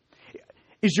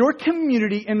 Is your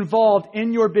community involved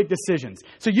in your big decisions?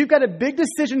 So you've got a big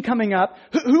decision coming up.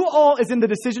 Who all is in the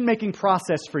decision-making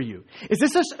process for you? Is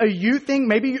this just a you thing,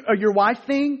 maybe your wife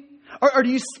thing? Or do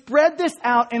you spread this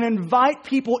out and invite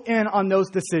people in on those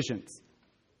decisions?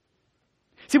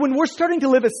 See, when we're starting to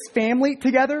live as family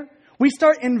together, we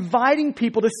start inviting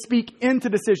people to speak into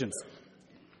decisions.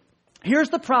 Here's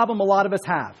the problem a lot of us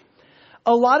have.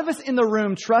 A lot of us in the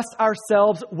room trust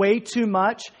ourselves way too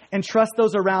much and trust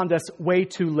those around us way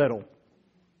too little.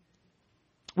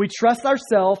 We trust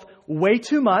ourselves way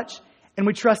too much and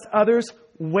we trust others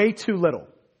way too little.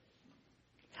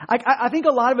 I think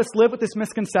a lot of us live with this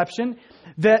misconception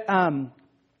that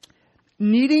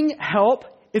needing help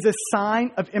is a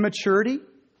sign of immaturity.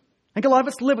 I think a lot of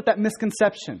us live with that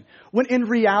misconception. When in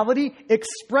reality,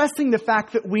 expressing the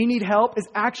fact that we need help is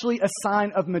actually a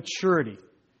sign of maturity.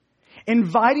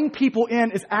 Inviting people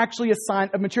in is actually a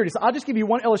sign of maturity. So I'll just give you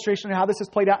one illustration of how this has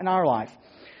played out in our life.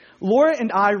 Laura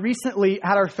and I recently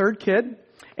had our 3rd kid.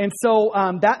 And so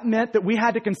that meant that we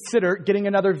had to consider getting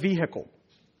another vehicle.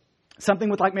 Something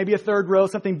with like maybe a third row,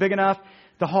 something big enough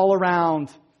to haul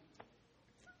around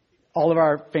all of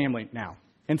our family now.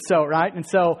 And so, right? And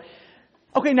so,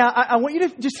 okay, now I want you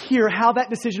to just hear how that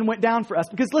decision went down for us.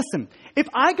 Because listen, if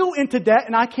I go into debt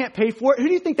and I can't pay for it, who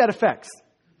do you think that affects?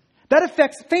 That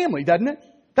affects family, doesn't it?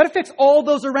 That affects all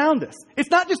those around us. It's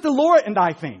not just the Laura and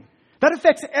I thing. That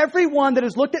affects everyone that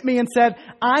has looked at me and said,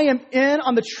 I am in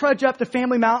on the trudge up to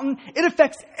Family Mountain. It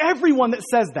affects everyone that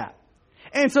says that.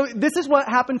 And so this is what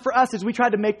happened for us as we tried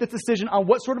to make this decision on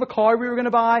what sort of a car we were going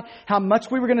to buy, how much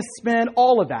we were going to spend,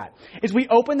 all of that. As we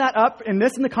opened that up, and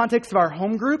this in the context of our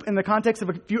home group, in the context of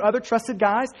a few other trusted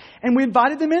guys, and we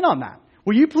invited them in on that.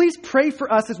 Will you please pray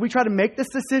for us as we try to make this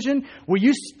decision? Will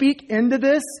you speak into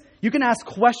this? You can ask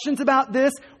questions about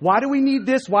this. Why do we need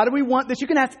this? Why do we want this? You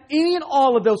can ask any and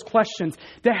all of those questions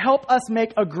to help us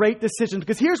make a great decision.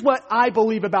 Because here's what I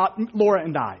believe about Laura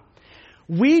and I.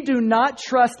 We do not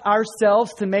trust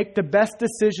ourselves to make the best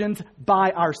decisions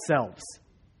by ourselves.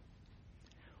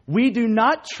 We do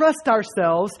not trust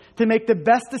ourselves to make the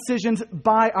best decisions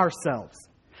by ourselves.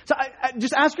 So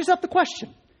just ask yourself the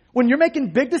question. When you're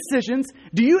making big decisions,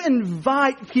 do you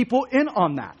invite people in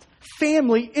on that?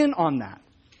 Family in on that?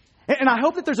 And I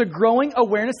hope that there's a growing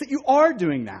awareness that you are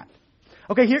doing that.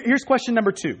 Okay, here's question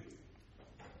number 2.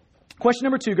 Question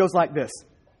number 2 goes like this.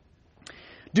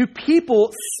 Do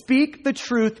people speak the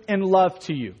truth in love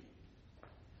to you?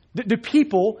 Do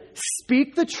people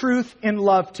speak the truth in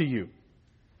love to you?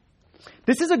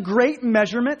 This is a great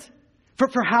measurement for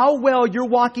how well you're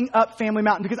walking up Family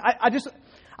Mountain. Because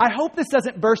I hope this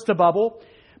doesn't burst a bubble,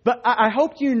 but I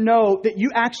hope you know that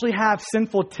you actually have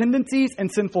sinful tendencies and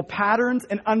sinful patterns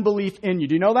and unbelief in you.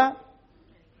 Do you know that?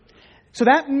 So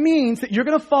that means that you're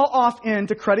going to fall off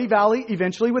into Cruddy Valley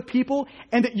eventually with people,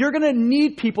 and that you're going to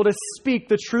need people to speak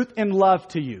the truth in love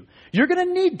to you. You're going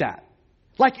to need that.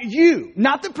 Like you,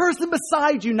 not the person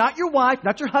beside you, not your wife,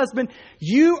 not your husband.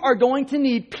 You are going to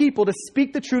need people to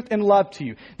speak the truth in love to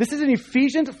you. This is an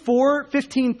Ephesians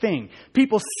 4:15 thing.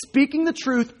 People speaking the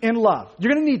truth in love.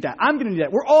 You're going to need that. I'm going to need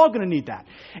that. We're all going to need that.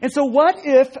 And so what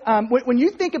if, when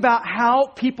you think about how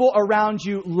people around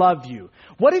you love you,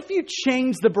 what if you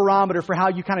change the barometer for how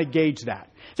you kind of gauge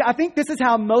that? So I think this is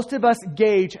how most of us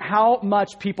gauge how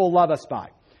much people love us by.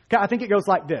 Okay, I think it goes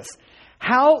like this.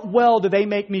 How well do they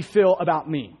make me feel about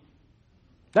me?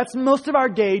 That's most of our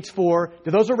gauge for,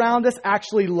 do those around us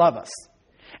actually love us?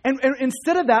 And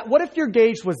instead of that, what if your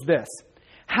gauge was this?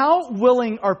 How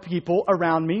willing are people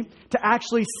around me to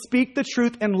actually speak the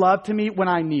truth in love to me when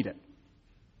I need it?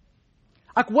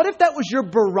 Like, what if that was your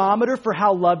barometer for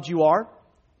how loved you are?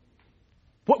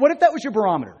 What if that was your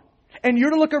barometer? And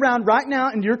you're to look around right now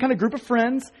in your kind of group of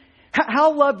friends.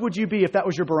 How loved would you be if that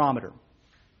was your barometer?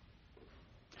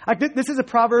 This is a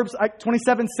Proverbs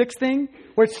 27:6 thing,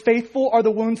 where it's faithful are the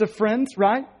wounds of friends,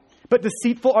 right? But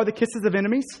deceitful are the kisses of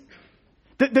enemies.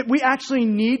 That we actually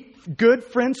need good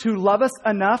friends who love us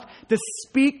enough to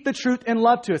speak the truth in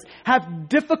love to us. Have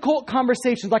difficult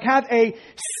conversations, like have a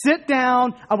sit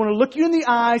down, I want to look you in the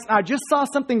eyes, I just saw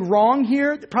something wrong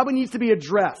here that probably needs to be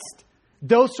addressed.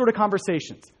 Those sort of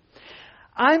conversations.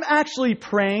 I'm actually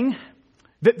praying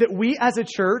that we as a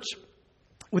church,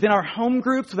 within our home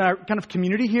groups, within our kind of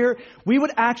community here, we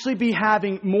would actually be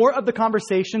having more of the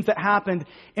conversations that happened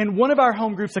in one of our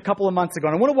home groups a couple of months ago.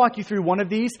 And I want to walk you through one of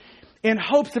these in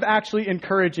hopes of actually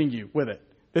encouraging you with it.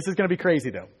 This is going to be crazy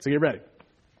though, so get ready.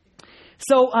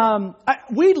 So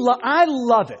I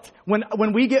love it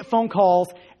when we get phone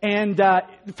calls and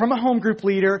from a home group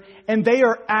leader, and they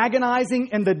are agonizing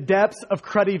in the depths of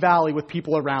Cruddy Valley with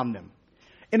people around them.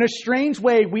 In a strange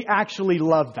way, we actually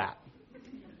love that.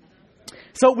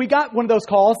 So we got one of those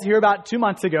calls here about 2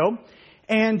 months ago,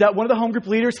 and one of the home group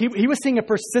leaders, he was seeing a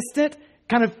persistent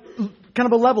kind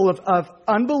of a level of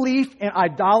unbelief and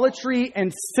idolatry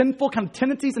and sinful kind of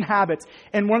tendencies and habits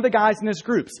in one of the guys in his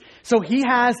groups. So he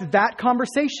has that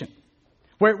conversation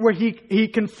where he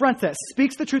confronts that,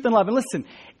 speaks the truth in love. And listen,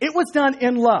 it was done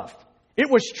in love. It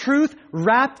was truth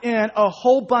wrapped in a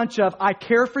whole bunch of, I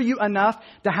care for you enough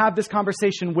to have this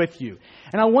conversation with you.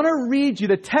 And I want to read you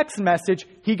the text message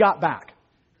he got back.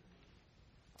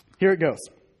 Here it goes.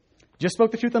 Just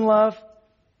spoke the truth in love.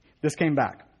 This came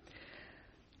back.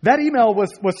 That email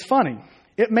was funny.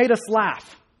 It made us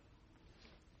laugh.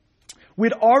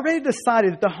 We'd already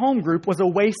decided that the home group was a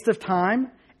waste of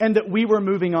time and that we were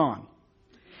moving on.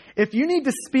 If you need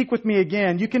to speak with me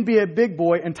again, you can be a big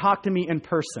boy and talk to me in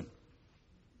person.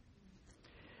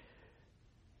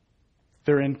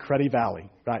 They're in Cruddy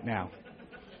Valley right now.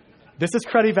 This is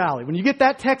Cruddy Valley. When you get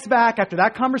that text back after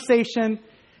that conversation,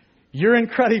 you're in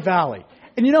Cruddy Valley.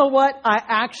 And you know what? I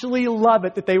actually love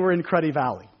it that they were in Cruddy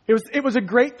Valley. It was a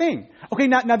great thing. Okay,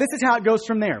 now this is how it goes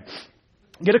from there.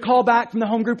 Get a call back from the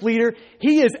home group leader.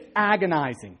 He is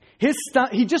agonizing.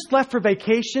 He just left for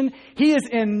vacation. He is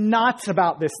in knots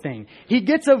about this thing. He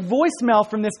gets a voicemail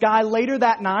from this guy later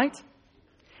that night.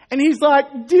 And he's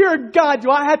like, dear God,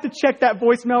 do I have to check that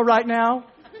voicemail right now?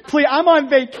 Please, I'm on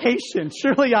vacation.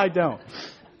 Surely I don't.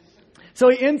 So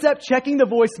he ends up checking the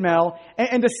voicemail.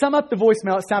 And to sum up the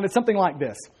voicemail, it sounded something like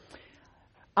this.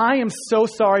 I am so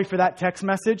sorry for that text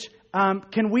message.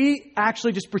 Can we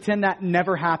actually just pretend that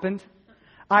never happened?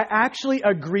 I actually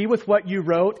agree with what you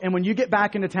wrote. And when you get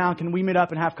back into town, can we meet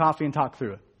up and have coffee and talk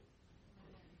through it?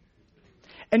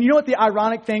 And you know what the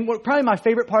ironic thing, probably my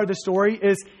favorite part of the story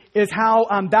is how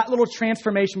that little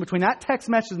transformation between that text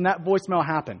message and that voicemail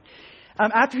happened.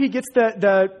 After he gets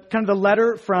the kind of the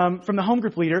letter from the home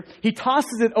group leader, he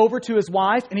tosses it over to his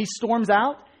wife and he storms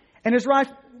out. And his wife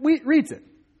reads it.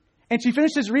 And she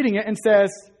finishes reading it and says,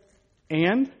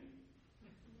 and?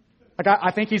 Like,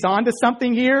 I think he's on to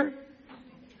something here.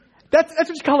 That's what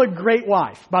you call a great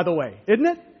wife, by the way, isn't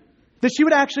it? That she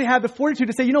would actually have the fortitude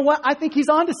to say, you know what? I think he's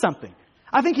on to something.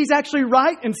 I think he's actually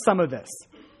right in some of this.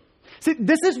 See,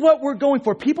 this is what we're going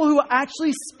for. People who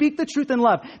actually speak the truth in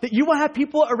love. That you will have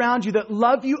people around you that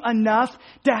love you enough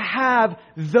to have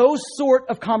those sort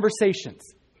of conversations.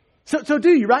 So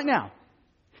do you right now?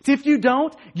 See, if you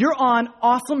don't, you're on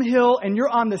Awesome Hill and you're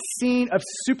on the scene of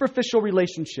superficial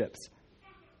relationships.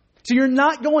 So you're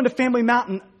not going to Family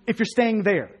Mountain if you're staying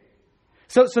there.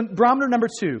 So barometer number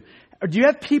 2. Do you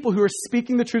have people who are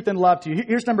speaking the truth in love to you?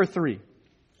 Here's number 3.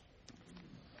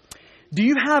 Do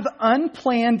you have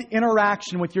unplanned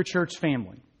interaction with your church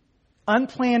family?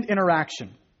 Unplanned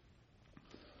interaction.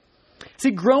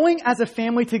 See, growing as a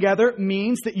family together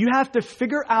means that you have to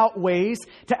figure out ways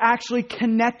to actually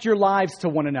connect your lives to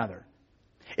one another.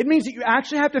 It means that you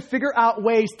actually have to figure out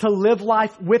ways to live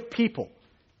life with people.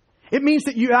 It means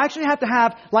that you actually have to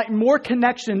have more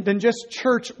connection than just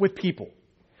church with people.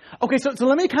 Okay, so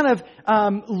let me kind of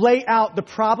lay out the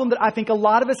problem that I think a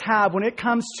lot of us have when it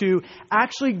comes to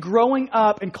actually growing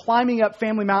up and climbing up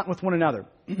Family Mountain with one another.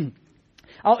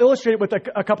 I'll illustrate it with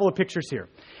a couple of pictures here.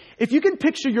 If you can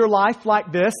picture your life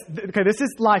like this, okay, this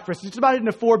is life for us. It's divided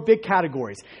into 4 big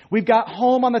categories. We've got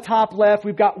home on the top left.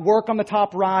 We've got work on the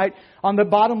top right. On the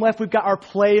bottom left, we've got our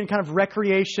play and kind of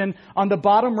recreation. On the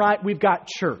bottom right, we've got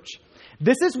church.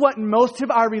 This is what most of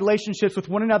our relationships with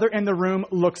one another in the room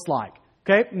looks like.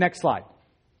 Okay, next slide.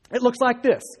 It looks like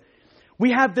this.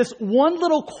 We have this one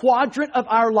little quadrant of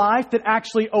our life that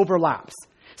actually overlaps.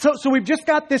 So we've just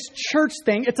got this church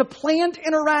thing. It's a planned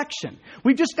interaction.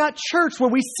 We've just got church where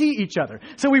we see each other.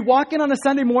 So we walk in on a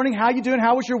Sunday morning. How you doing?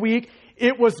 How was your week?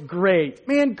 It was great.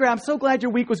 Man, I'm so glad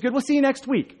your week was good. We'll see you next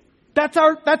week. That's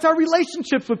our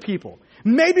relationships with people.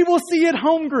 Maybe we'll see you at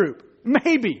home group.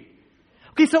 Maybe.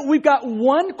 Okay, so we've got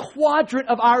one quadrant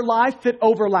of our life that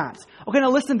overlaps. Okay, now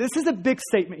listen, this is a big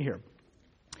statement here.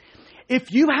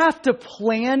 If you have to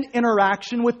plan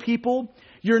interaction with people,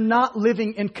 you're not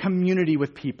living in community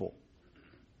with people.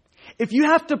 If you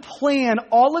have to plan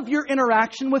all of your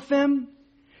interaction with them,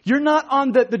 you're not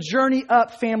on the journey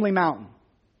up Family Mountain.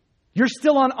 You're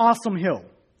still on Awesome Hill.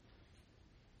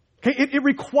 Okay, it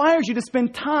requires you to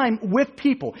spend time with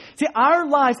people. See, our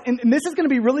lives, and this is going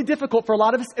to be really difficult for a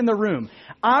lot of us in the room,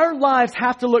 our lives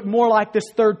have to look more like this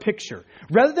third picture.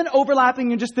 Rather than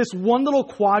overlapping in just this one little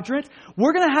quadrant,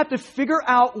 we're going to have to figure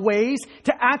out ways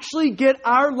to actually get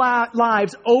our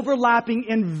lives overlapping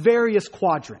in various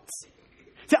quadrants.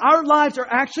 See, our lives are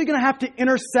actually going to have to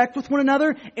intersect with one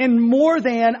another in more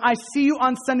than I see you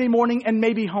on Sunday morning and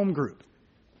maybe home group.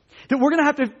 That we're going to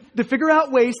have to figure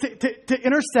out ways to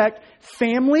intersect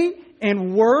family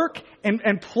and work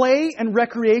and play and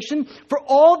recreation for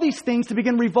all these things to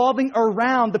begin revolving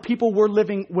around the people we're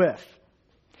living with.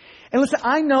 And listen,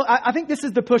 I think this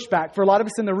is the pushback for a lot of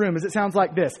us in the room, as it sounds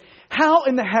like this. How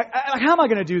in the heck, how am I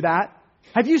going to do that?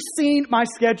 Have you seen my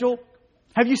schedule?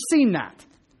 Have you seen that?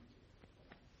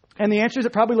 And the answer is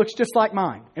it probably looks just like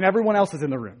mine and everyone else's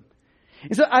in the room.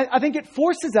 And so I think it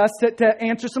forces us to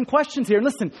answer some questions here. And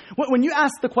listen, when you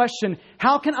ask the question,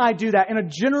 how can I do that? In a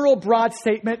general, broad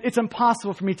statement, it's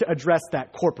impossible for me to address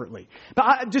that corporately.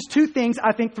 But just 2 things,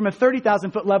 I think, from a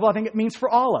 30,000-foot level, I think it means for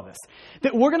all of us.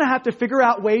 That we're going to have to figure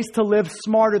out ways to live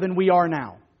smarter than we are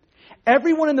now.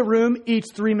 Everyone in the room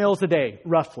eats 3 meals a day,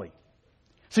 roughly.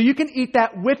 So you can eat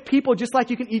that with people just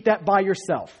like you can eat that by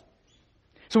yourself.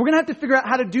 So we're going to have to figure out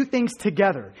how to do things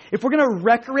together. If we're going to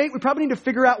recreate, we probably need to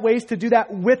figure out ways to do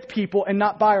that with people and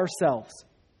not by ourselves.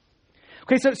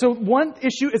 Okay, so one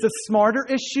issue is a smarter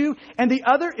issue, and the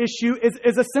other issue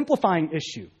is a simplifying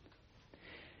issue.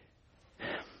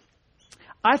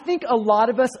 I think a lot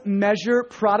of us measure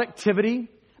productivity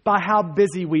by how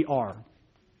busy we are.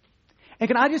 And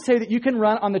can I just say that you can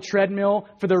run on the treadmill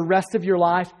for the rest of your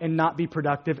life and not be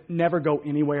productive, never go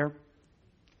anywhere?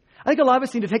 I think a lot of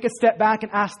us need to take a step back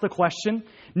and ask the question,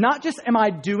 not just am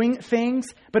I doing things,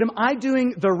 but am I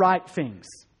doing the right things?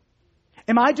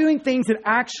 Am I doing things that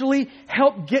actually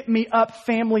help get me up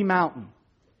Family Mountain?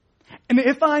 And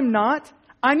if I'm not,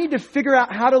 I need to figure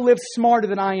out how to live smarter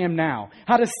than I am now.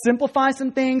 How to simplify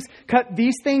some things, cut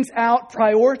these things out,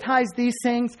 prioritize these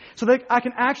things so that I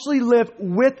can actually live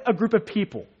with a group of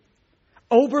people.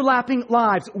 Overlapping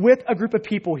lives with a group of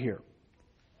people here.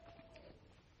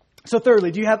 So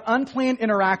thirdly, do you have unplanned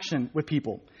interaction with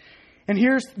people? And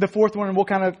here's the fourth one, and we'll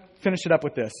kind of finish it up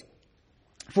with this.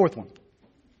 Fourth one.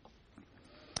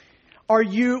 Are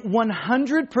you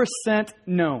 100%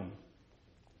 known?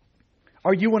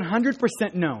 Are you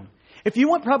 100% known? If you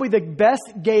want probably the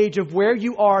best gauge of where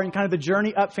you are in kind of the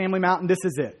journey up Family Mountain, this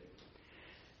is it.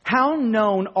 How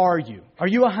known are you? Are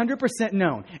you 100%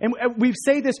 known? And we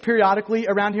say this periodically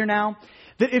around here now,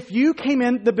 that if you came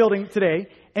in the building today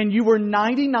and you were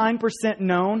 99%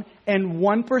 known and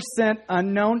 1%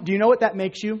 unknown, do you know what that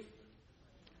makes you?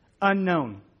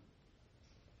 Unknown.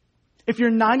 If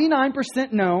you're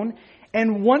 99% known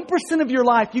and 1% of your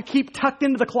life you keep tucked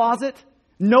into the closet,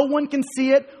 no one can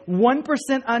see it, 1%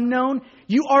 unknown,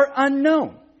 you are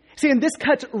unknown. See, and this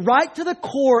cuts right to the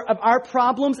core of our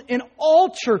problems in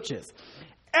all churches.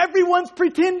 Everyone's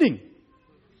pretending.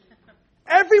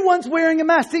 Everyone's wearing a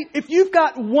mask. See, if you've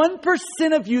got 1%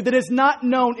 of you that is not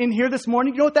known in here this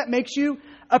morning, you know what that makes you?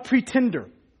 A pretender.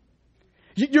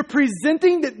 You're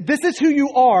presenting that this is who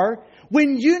you are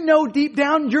when you know deep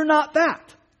down you're not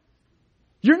that.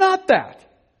 You're not that.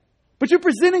 But you're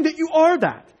presenting that you are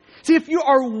that. See, if you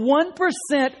are 1%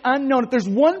 unknown, if there's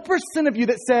 1% of you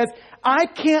that says, I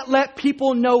can't let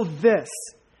people know this,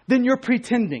 then you're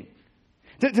pretending.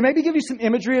 To maybe give you some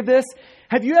imagery of this,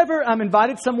 have you ever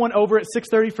invited someone over at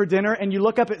 6:30 for dinner and you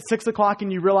look up at 6 o'clock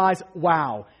and you realize,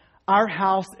 wow, our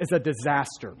house is a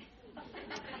disaster.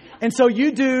 And so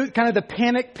you do kind of the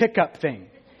panic pickup thing.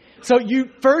 So you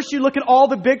look at all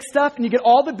the big stuff and you get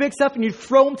all the big stuff and you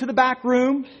throw them to the back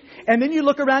room. And then you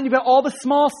look around, you've got all the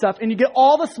small stuff, and you get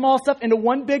all the small stuff into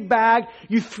one big bag.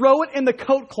 You throw it in the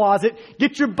coat closet,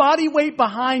 get your body weight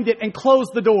behind it, and close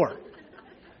the door.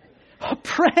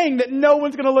 Praying that no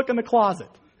one's going to look in the closet.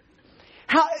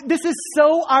 This is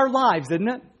so our lives, isn't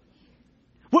it?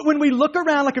 When we look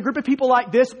around like a group of people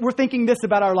like this, we're thinking this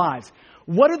about our lives.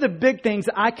 What are the big things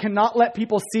that I cannot let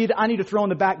people see that I need to throw in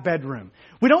the back bedroom?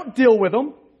 We don't deal with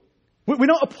them. We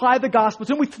don't apply the gospel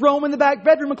to them. We throw them in the back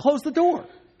bedroom and close the door.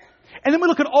 And then we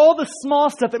look at all the small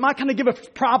stuff that might kind of give us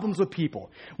problems with people.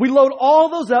 We load all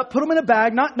those up, put them in a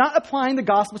bag, not applying the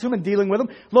gospel to them and dealing with them.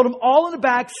 Load them all in a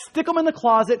bag, stick them in the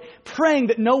closet, praying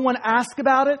that no one asks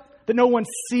about it, that no one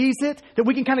sees it, that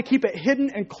we can kind of keep it hidden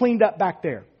and cleaned up back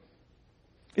there.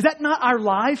 Is that not our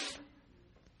life?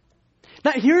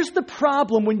 Now, here's the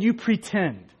problem when you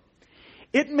pretend.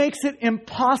 It makes it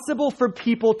impossible for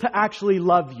people to actually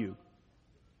love you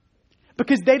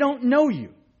because they don't know you.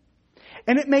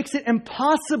 And it makes it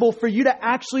impossible for you to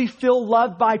actually feel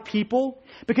loved by people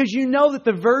because you know that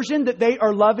the version that they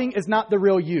are loving is not the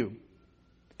real you.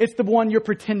 It's the one you're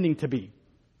pretending to be.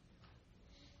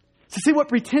 So see, what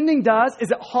pretending does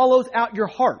is it hollows out your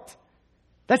heart.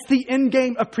 That's the end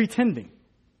game of pretending.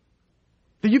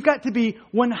 That you've got to be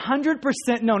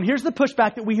 100% known. Here's the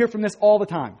pushback that we hear from this all the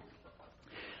time.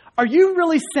 Are you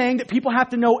really saying that people have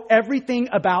to know everything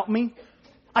about me?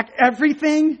 Like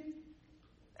everything?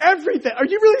 Everything. Are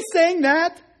you really saying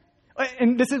that?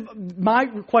 And this is my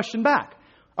question back,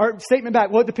 or statement back.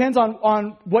 Well, it depends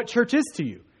on what church is to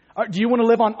you. Do you want to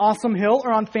live on Awesome Hill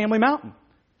or on Family Mountain?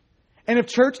 And if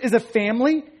church is a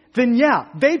family, then yeah,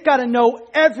 they've got to know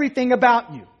everything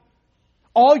about you.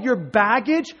 All your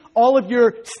baggage, all of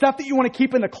your stuff that you want to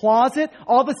keep in the closet,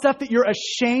 all the stuff that you're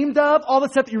ashamed of, all the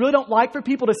stuff that you really don't like for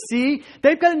people to see,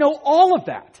 they've got to know all of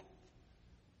that.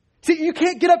 See, you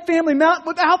can't get up Family Mountain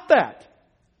without that.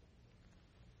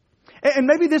 And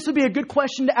maybe this would be a good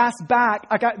question to ask back.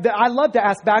 I love to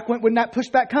ask back when that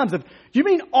pushback comes. Of, you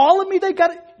mean all of me? They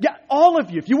got it? Yeah, all of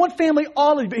you. If you want family,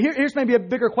 all of you. But here's maybe a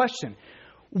bigger question.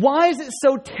 Why is it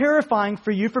so terrifying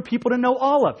for you for people to know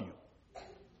all of you?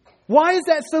 Why is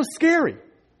that so scary?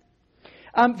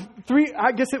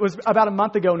 I guess it was about a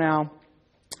month ago now.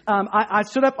 I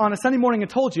stood up on a Sunday morning and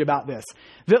told you about this.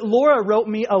 That Laura wrote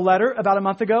me a letter about a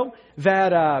month ago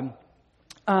that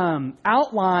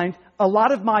outlined a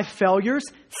lot of my failures,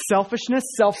 selfishness,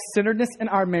 self-centeredness in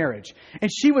our marriage.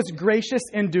 And she was gracious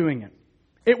in doing it.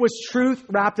 It was truth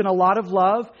wrapped in a lot of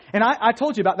love. And I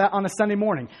told you about that on a Sunday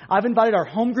morning. I've invited our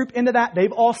home group into that.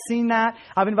 They've all seen that.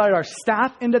 I've invited our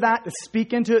staff into that, to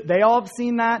speak into it. They all have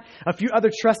seen that. A few other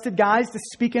trusted guys to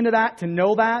speak into that, to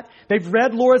know that. They've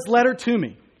read Laura's letter to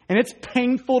me. And it's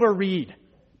painful to read.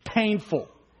 Painful.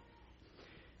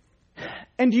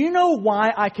 And do you know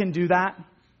why I can do that?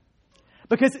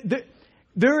 Because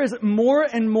there is more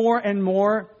and more and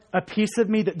more a piece of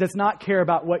me that does not care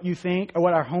about what you think or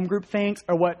what our home group thinks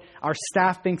or what our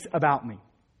staff thinks about me.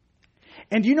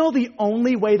 And you know the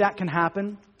only way that can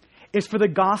happen is for the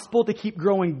gospel to keep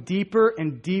growing deeper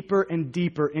and deeper and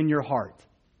deeper in your heart.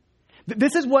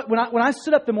 This is what, when I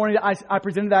stood up the morning, I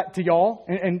presented that to y'all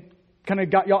and kind of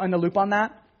got y'all in the loop on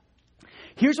that.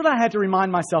 Here's what I had to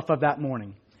remind myself of that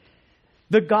morning.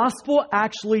 The gospel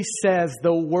actually says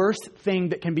the worst thing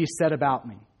that can be said about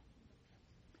me.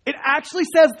 It actually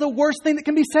says the worst thing that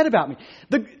can be said about me.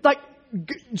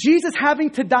 Jesus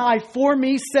having to die for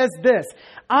me says this: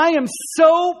 I am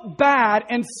so bad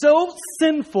and so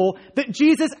sinful that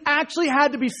Jesus actually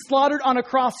had to be slaughtered on a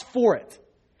cross for it.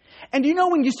 And you know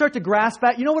when you start to grasp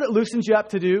that, you know what it loosens you up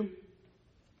to do?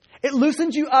 It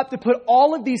loosens you up to put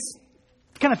all of these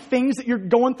kind of things that you're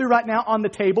going through right now on the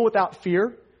table without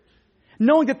fear,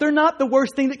 knowing that they're not the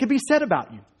worst thing that can be said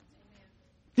about you.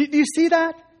 Do you see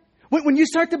that? When you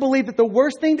start to believe that the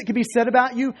worst thing that can be said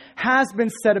about you has been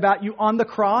said about you on the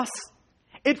cross,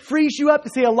 it frees you up to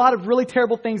say a lot of really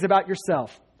terrible things about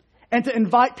yourself and to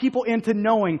invite people into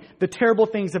knowing the terrible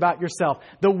things about yourself,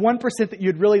 the 1% that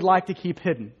you'd really like to keep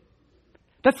hidden.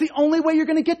 That's the only way you're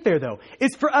going to get there, though,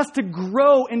 is for us to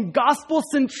grow in gospel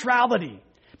centrality,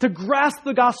 to grasp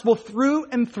the gospel through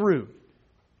and through.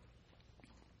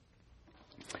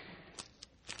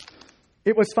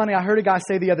 It was funny, I heard a guy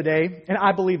say the other day, and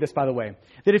I believe this, by the way,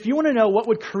 that if you want to know what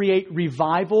would create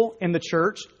revival in the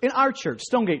church, in our church,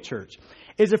 Stonegate Church,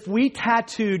 is if we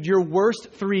tattooed your worst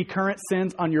 3 current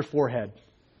sins on your forehead.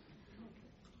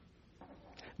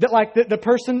 That like the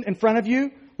person in front of you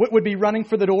would be running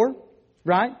for the door,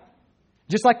 right?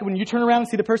 Just like when you turn around and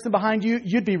see the person behind you,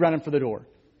 you'd be running for the door.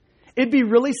 It'd be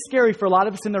really scary for a lot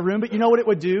of us in the room, but you know what it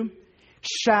would do?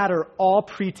 Shatter all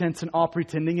pretense and all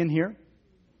pretending in here.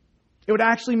 It would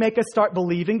actually make us start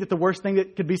believing that the worst thing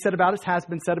that could be said about us has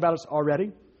been said about us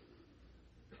already.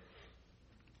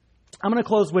 I'm going to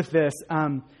close with this.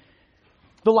 The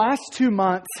last 2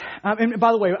 months, and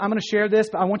by the way, I'm going to share this,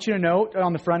 but I want you to know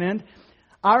on the front end,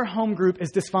 our home group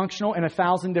is dysfunctional in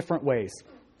 1,000 different ways.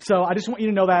 So I just want you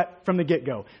to know that from the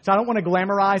get-go. So I don't want to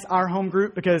glamorize our home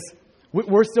group because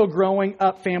we're still growing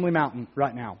up Family Mountain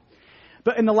right now.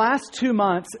 But in the last 2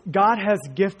 months, God has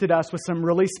gifted us with some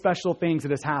really special things that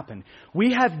has happened.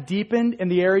 We have deepened in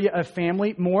the area of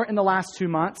family more in the last 2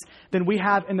 months than we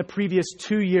have in the previous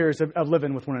 2 years of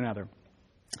living with one another.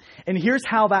 And here's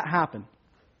how that happened.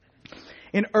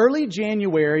 In early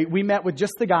January, we met with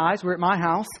just the guys. We're at my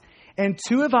house. And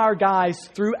 2 of our guys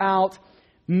threw out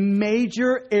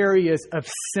major areas of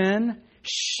sin,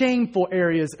 shameful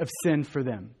areas of sin for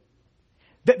them.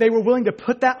 That they were willing to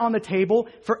put that on the table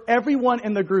for everyone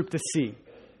in the group to see.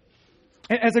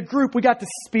 And as a group, we got to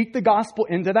speak the gospel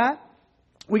into that.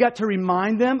 We got to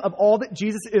remind them of all that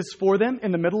Jesus is for them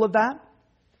in the middle of that.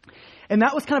 And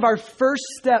that was kind of our first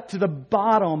step to the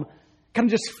bottom, kind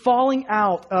of just falling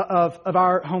out of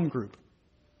our home group.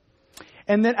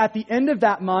 And then at the end of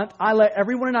that month, I let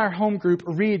everyone in our home group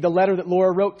read the letter that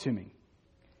Laura wrote to me.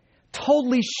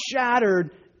 Totally shattered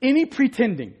any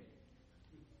pretending.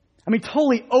 I mean,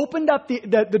 totally opened up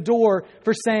the door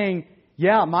for saying,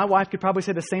 yeah, my wife could probably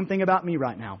say the same thing about me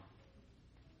right now.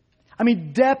 I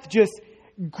mean, depth just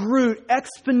grew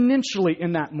exponentially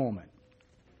in that moment.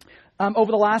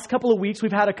 Over the last couple of weeks,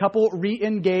 we've had a couple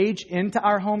re-engage into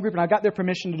our home group, and I got their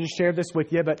permission to just share this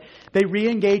with you, but they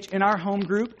re-engage in our home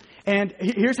group, and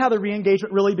here's how the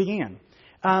re-engagement really began.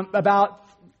 About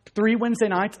 3 Wednesday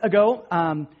nights ago,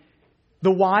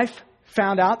 the wife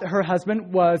found out that her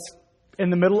husband was in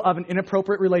the middle of an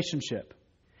inappropriate relationship.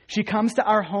 She comes to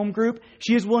our home group.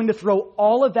 She is willing to throw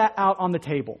all of that out on the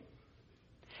table.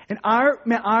 And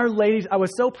our ladies, I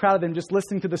was so proud of them just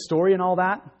listening to the story and all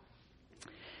that.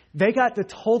 They got to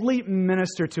totally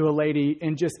minister to a lady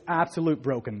in just absolute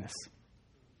brokenness.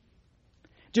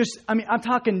 I'm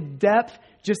talking depth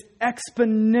just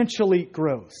exponentially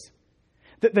grows.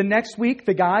 The next week,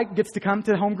 the guy gets to come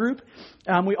to the home group.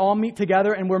 We all meet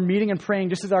together and we're meeting and praying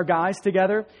just as our guys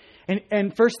together.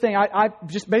 And first thing, I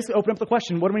just basically open up the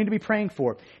question, what do we need to be praying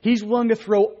for? He's willing to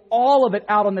throw all of it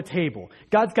out on the table.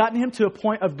 God's gotten him to a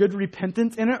point of good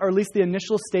repentance in it, or at least the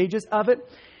initial stages of it.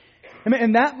 And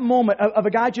in that moment of a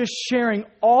guy just sharing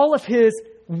all of his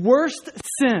worst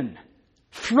sin,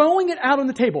 Throwing it out on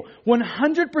the table,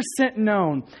 100%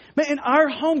 known. Man, in our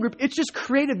home group, it's just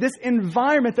created this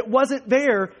environment that wasn't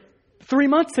there 3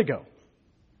 months ago.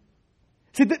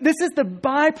 See, this is the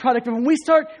byproduct of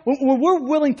when we're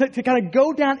willing to kind of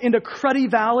go down into Cruddy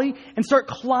Valley and start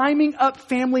climbing up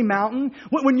Family Mountain.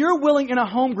 When you're willing in a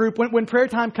home group, when prayer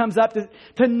time comes up,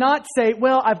 to not say,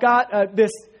 well, I've got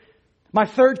my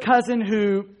third cousin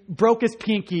who broke his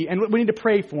pinky and we need to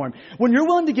pray for him. When you're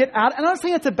willing to get out, and I'm not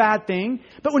saying it's a bad thing,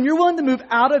 but when you're willing to move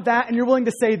out of that and you're willing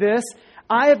to say this,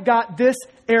 I have got this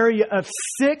area of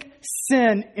sick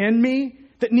sin in me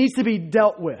that needs to be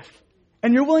dealt with.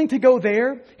 And you're willing to go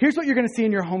there, here's what you're going to see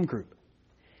in your home group.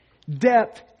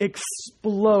 Depth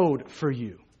explode for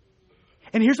you.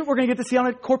 And here's what we're going to get to see on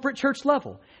a corporate church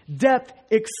level. Depth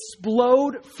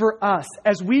explode for us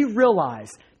as we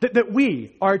realize that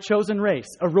we are a chosen race,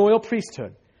 a royal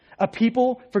priesthood, a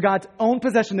people for God's own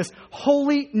possession, this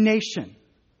holy nation.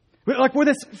 Like we're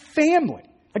this family.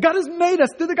 God has made us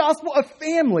through the gospel a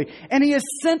family, and He has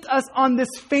sent us on this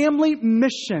family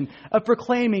mission of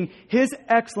proclaiming His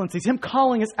excellencies, Him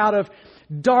calling us out of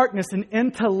darkness and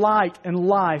into light and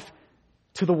life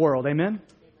to the world. Amen?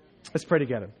 Let's pray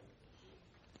together.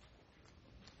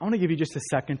 I want to give you just a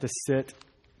second to sit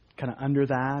kind of under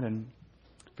that and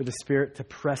for the Spirit to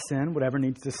press in whatever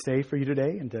needs to stay for you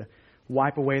today and to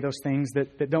wipe away those things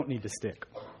that don't need to stick.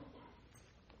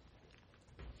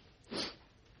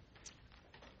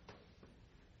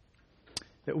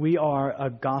 That we are a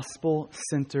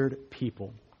gospel-centered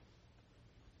people.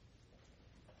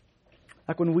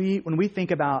 Like when we think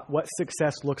about what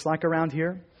success looks like around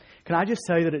here, can I just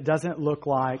tell you that it doesn't look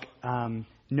like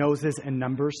noses and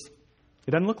numbers?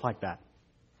 It doesn't look like that.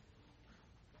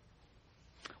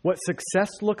 What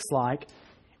success looks like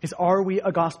is, are we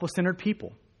a gospel-centered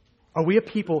people? Are we a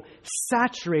people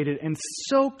saturated and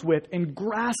soaked with and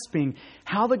grasping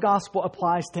how the gospel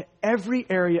applies to every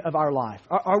area of our life?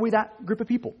 Are we that group of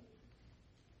people?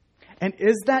 And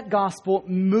is that gospel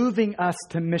moving us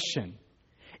to mission?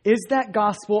 Is that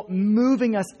gospel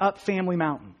moving us up Family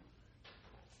Mountain?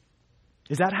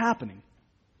 Is that happening?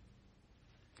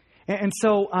 And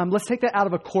so let's take that out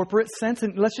of a corporate sense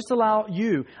and let's just allow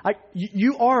you.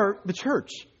 You are the church,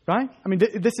 right? I mean,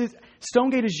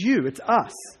 Stonegate is you. It's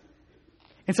us.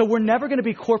 And so we're never going to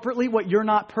be corporately what you're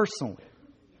not personally.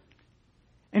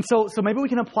 And so maybe we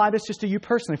can apply this just to you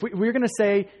personally. If we're going to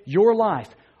say your life,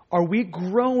 are we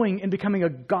growing and becoming a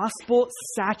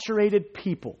gospel-saturated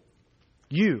people?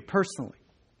 You personally.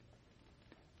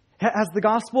 Has the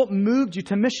gospel moved you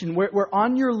to mission where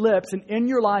on your lips and in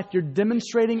your life you're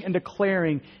demonstrating and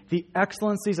declaring the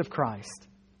excellencies of Christ?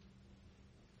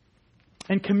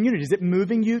 And community, is it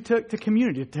moving you to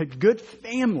community, to good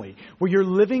family, where you're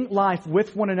living life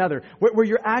with one another, where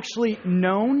you're actually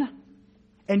known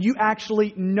and you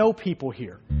actually know people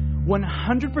here?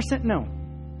 100% known.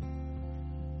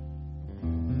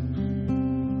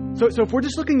 So if we're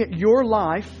just looking at your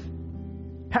life,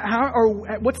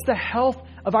 what's the health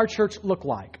of our church look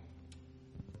like?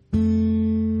 I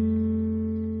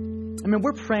mean,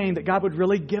 we're praying that God would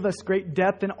really give us great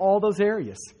depth in all those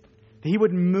areas. That He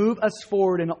would move us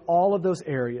forward in all of those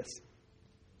areas.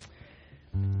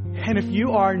 And if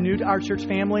you are new to our church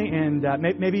family and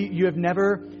maybe you have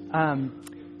never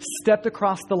stepped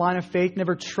across the line of faith,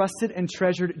 never trusted and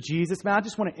treasured Jesus, man, I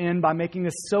just want to end by making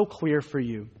this so clear for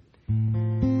you.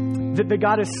 That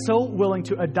God is so willing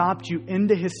to adopt you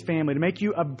into His family, to make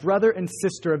you a brother and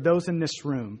sister of those in this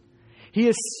room. He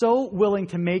is so willing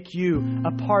to make you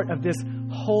a part of this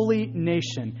holy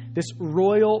nation, this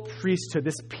royal priesthood,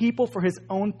 this people for His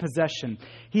own possession.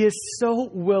 He is so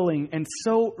willing and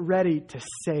so ready to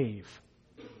save.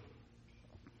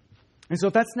 And so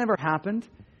if that's never happened,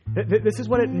 this is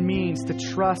what it means to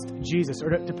trust Jesus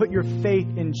or to put your faith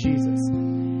in Jesus.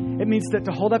 It means that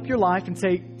to hold up your life and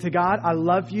say to God, I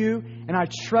love you and I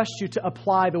trust you to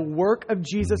apply the work of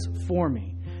Jesus for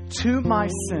me to my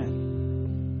sin.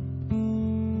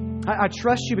 I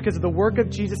trust you because of the work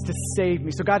of Jesus to save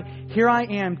me. So God, here I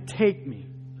am, take me.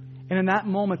 And in that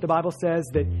moment, the Bible says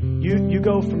that you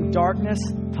go from darkness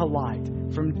to light,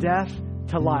 from death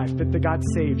to life, that God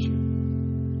saves you.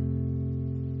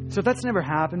 So if that's never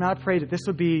happened, I pray that this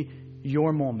would be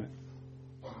your moment.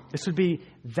 This would be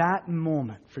that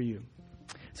moment for you.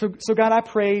 So God, I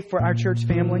pray for our church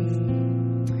family.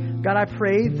 God, I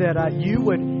pray that you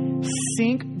would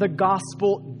sink the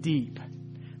gospel deep.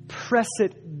 Press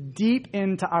it deep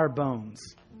into our bones.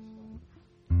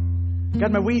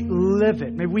 God, may we live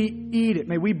it. May we eat it.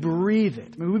 May we breathe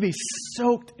it. May we be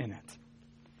soaked in it.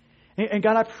 And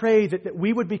God, I pray that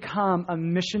we would become a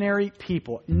missionary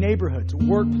people, neighborhoods,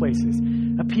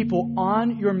 workplaces, a people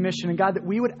on your mission. And God, that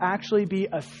we would actually be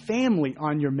a family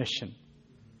on your mission.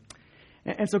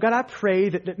 And so, God, I pray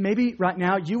that maybe right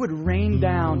now you would rain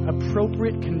down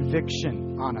appropriate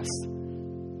conviction on us.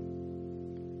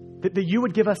 That you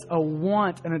would give us a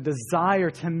want and a desire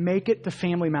to make it to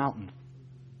Family Mountain.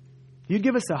 You'd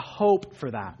give us a hope for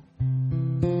that.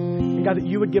 And God, that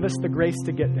you would give us the grace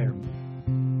to get there.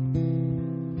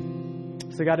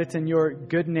 So God, it's in your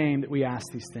good name that we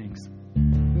ask these things.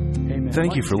 Amen.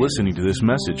 Thank you for listening to this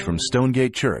message from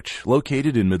Stonegate Church,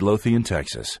 located in Midlothian,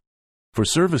 Texas. For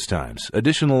service times,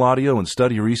 additional audio and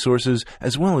study resources,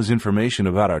 as well as information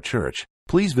about our church,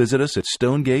 please visit us at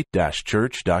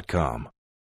stonegate-church.com.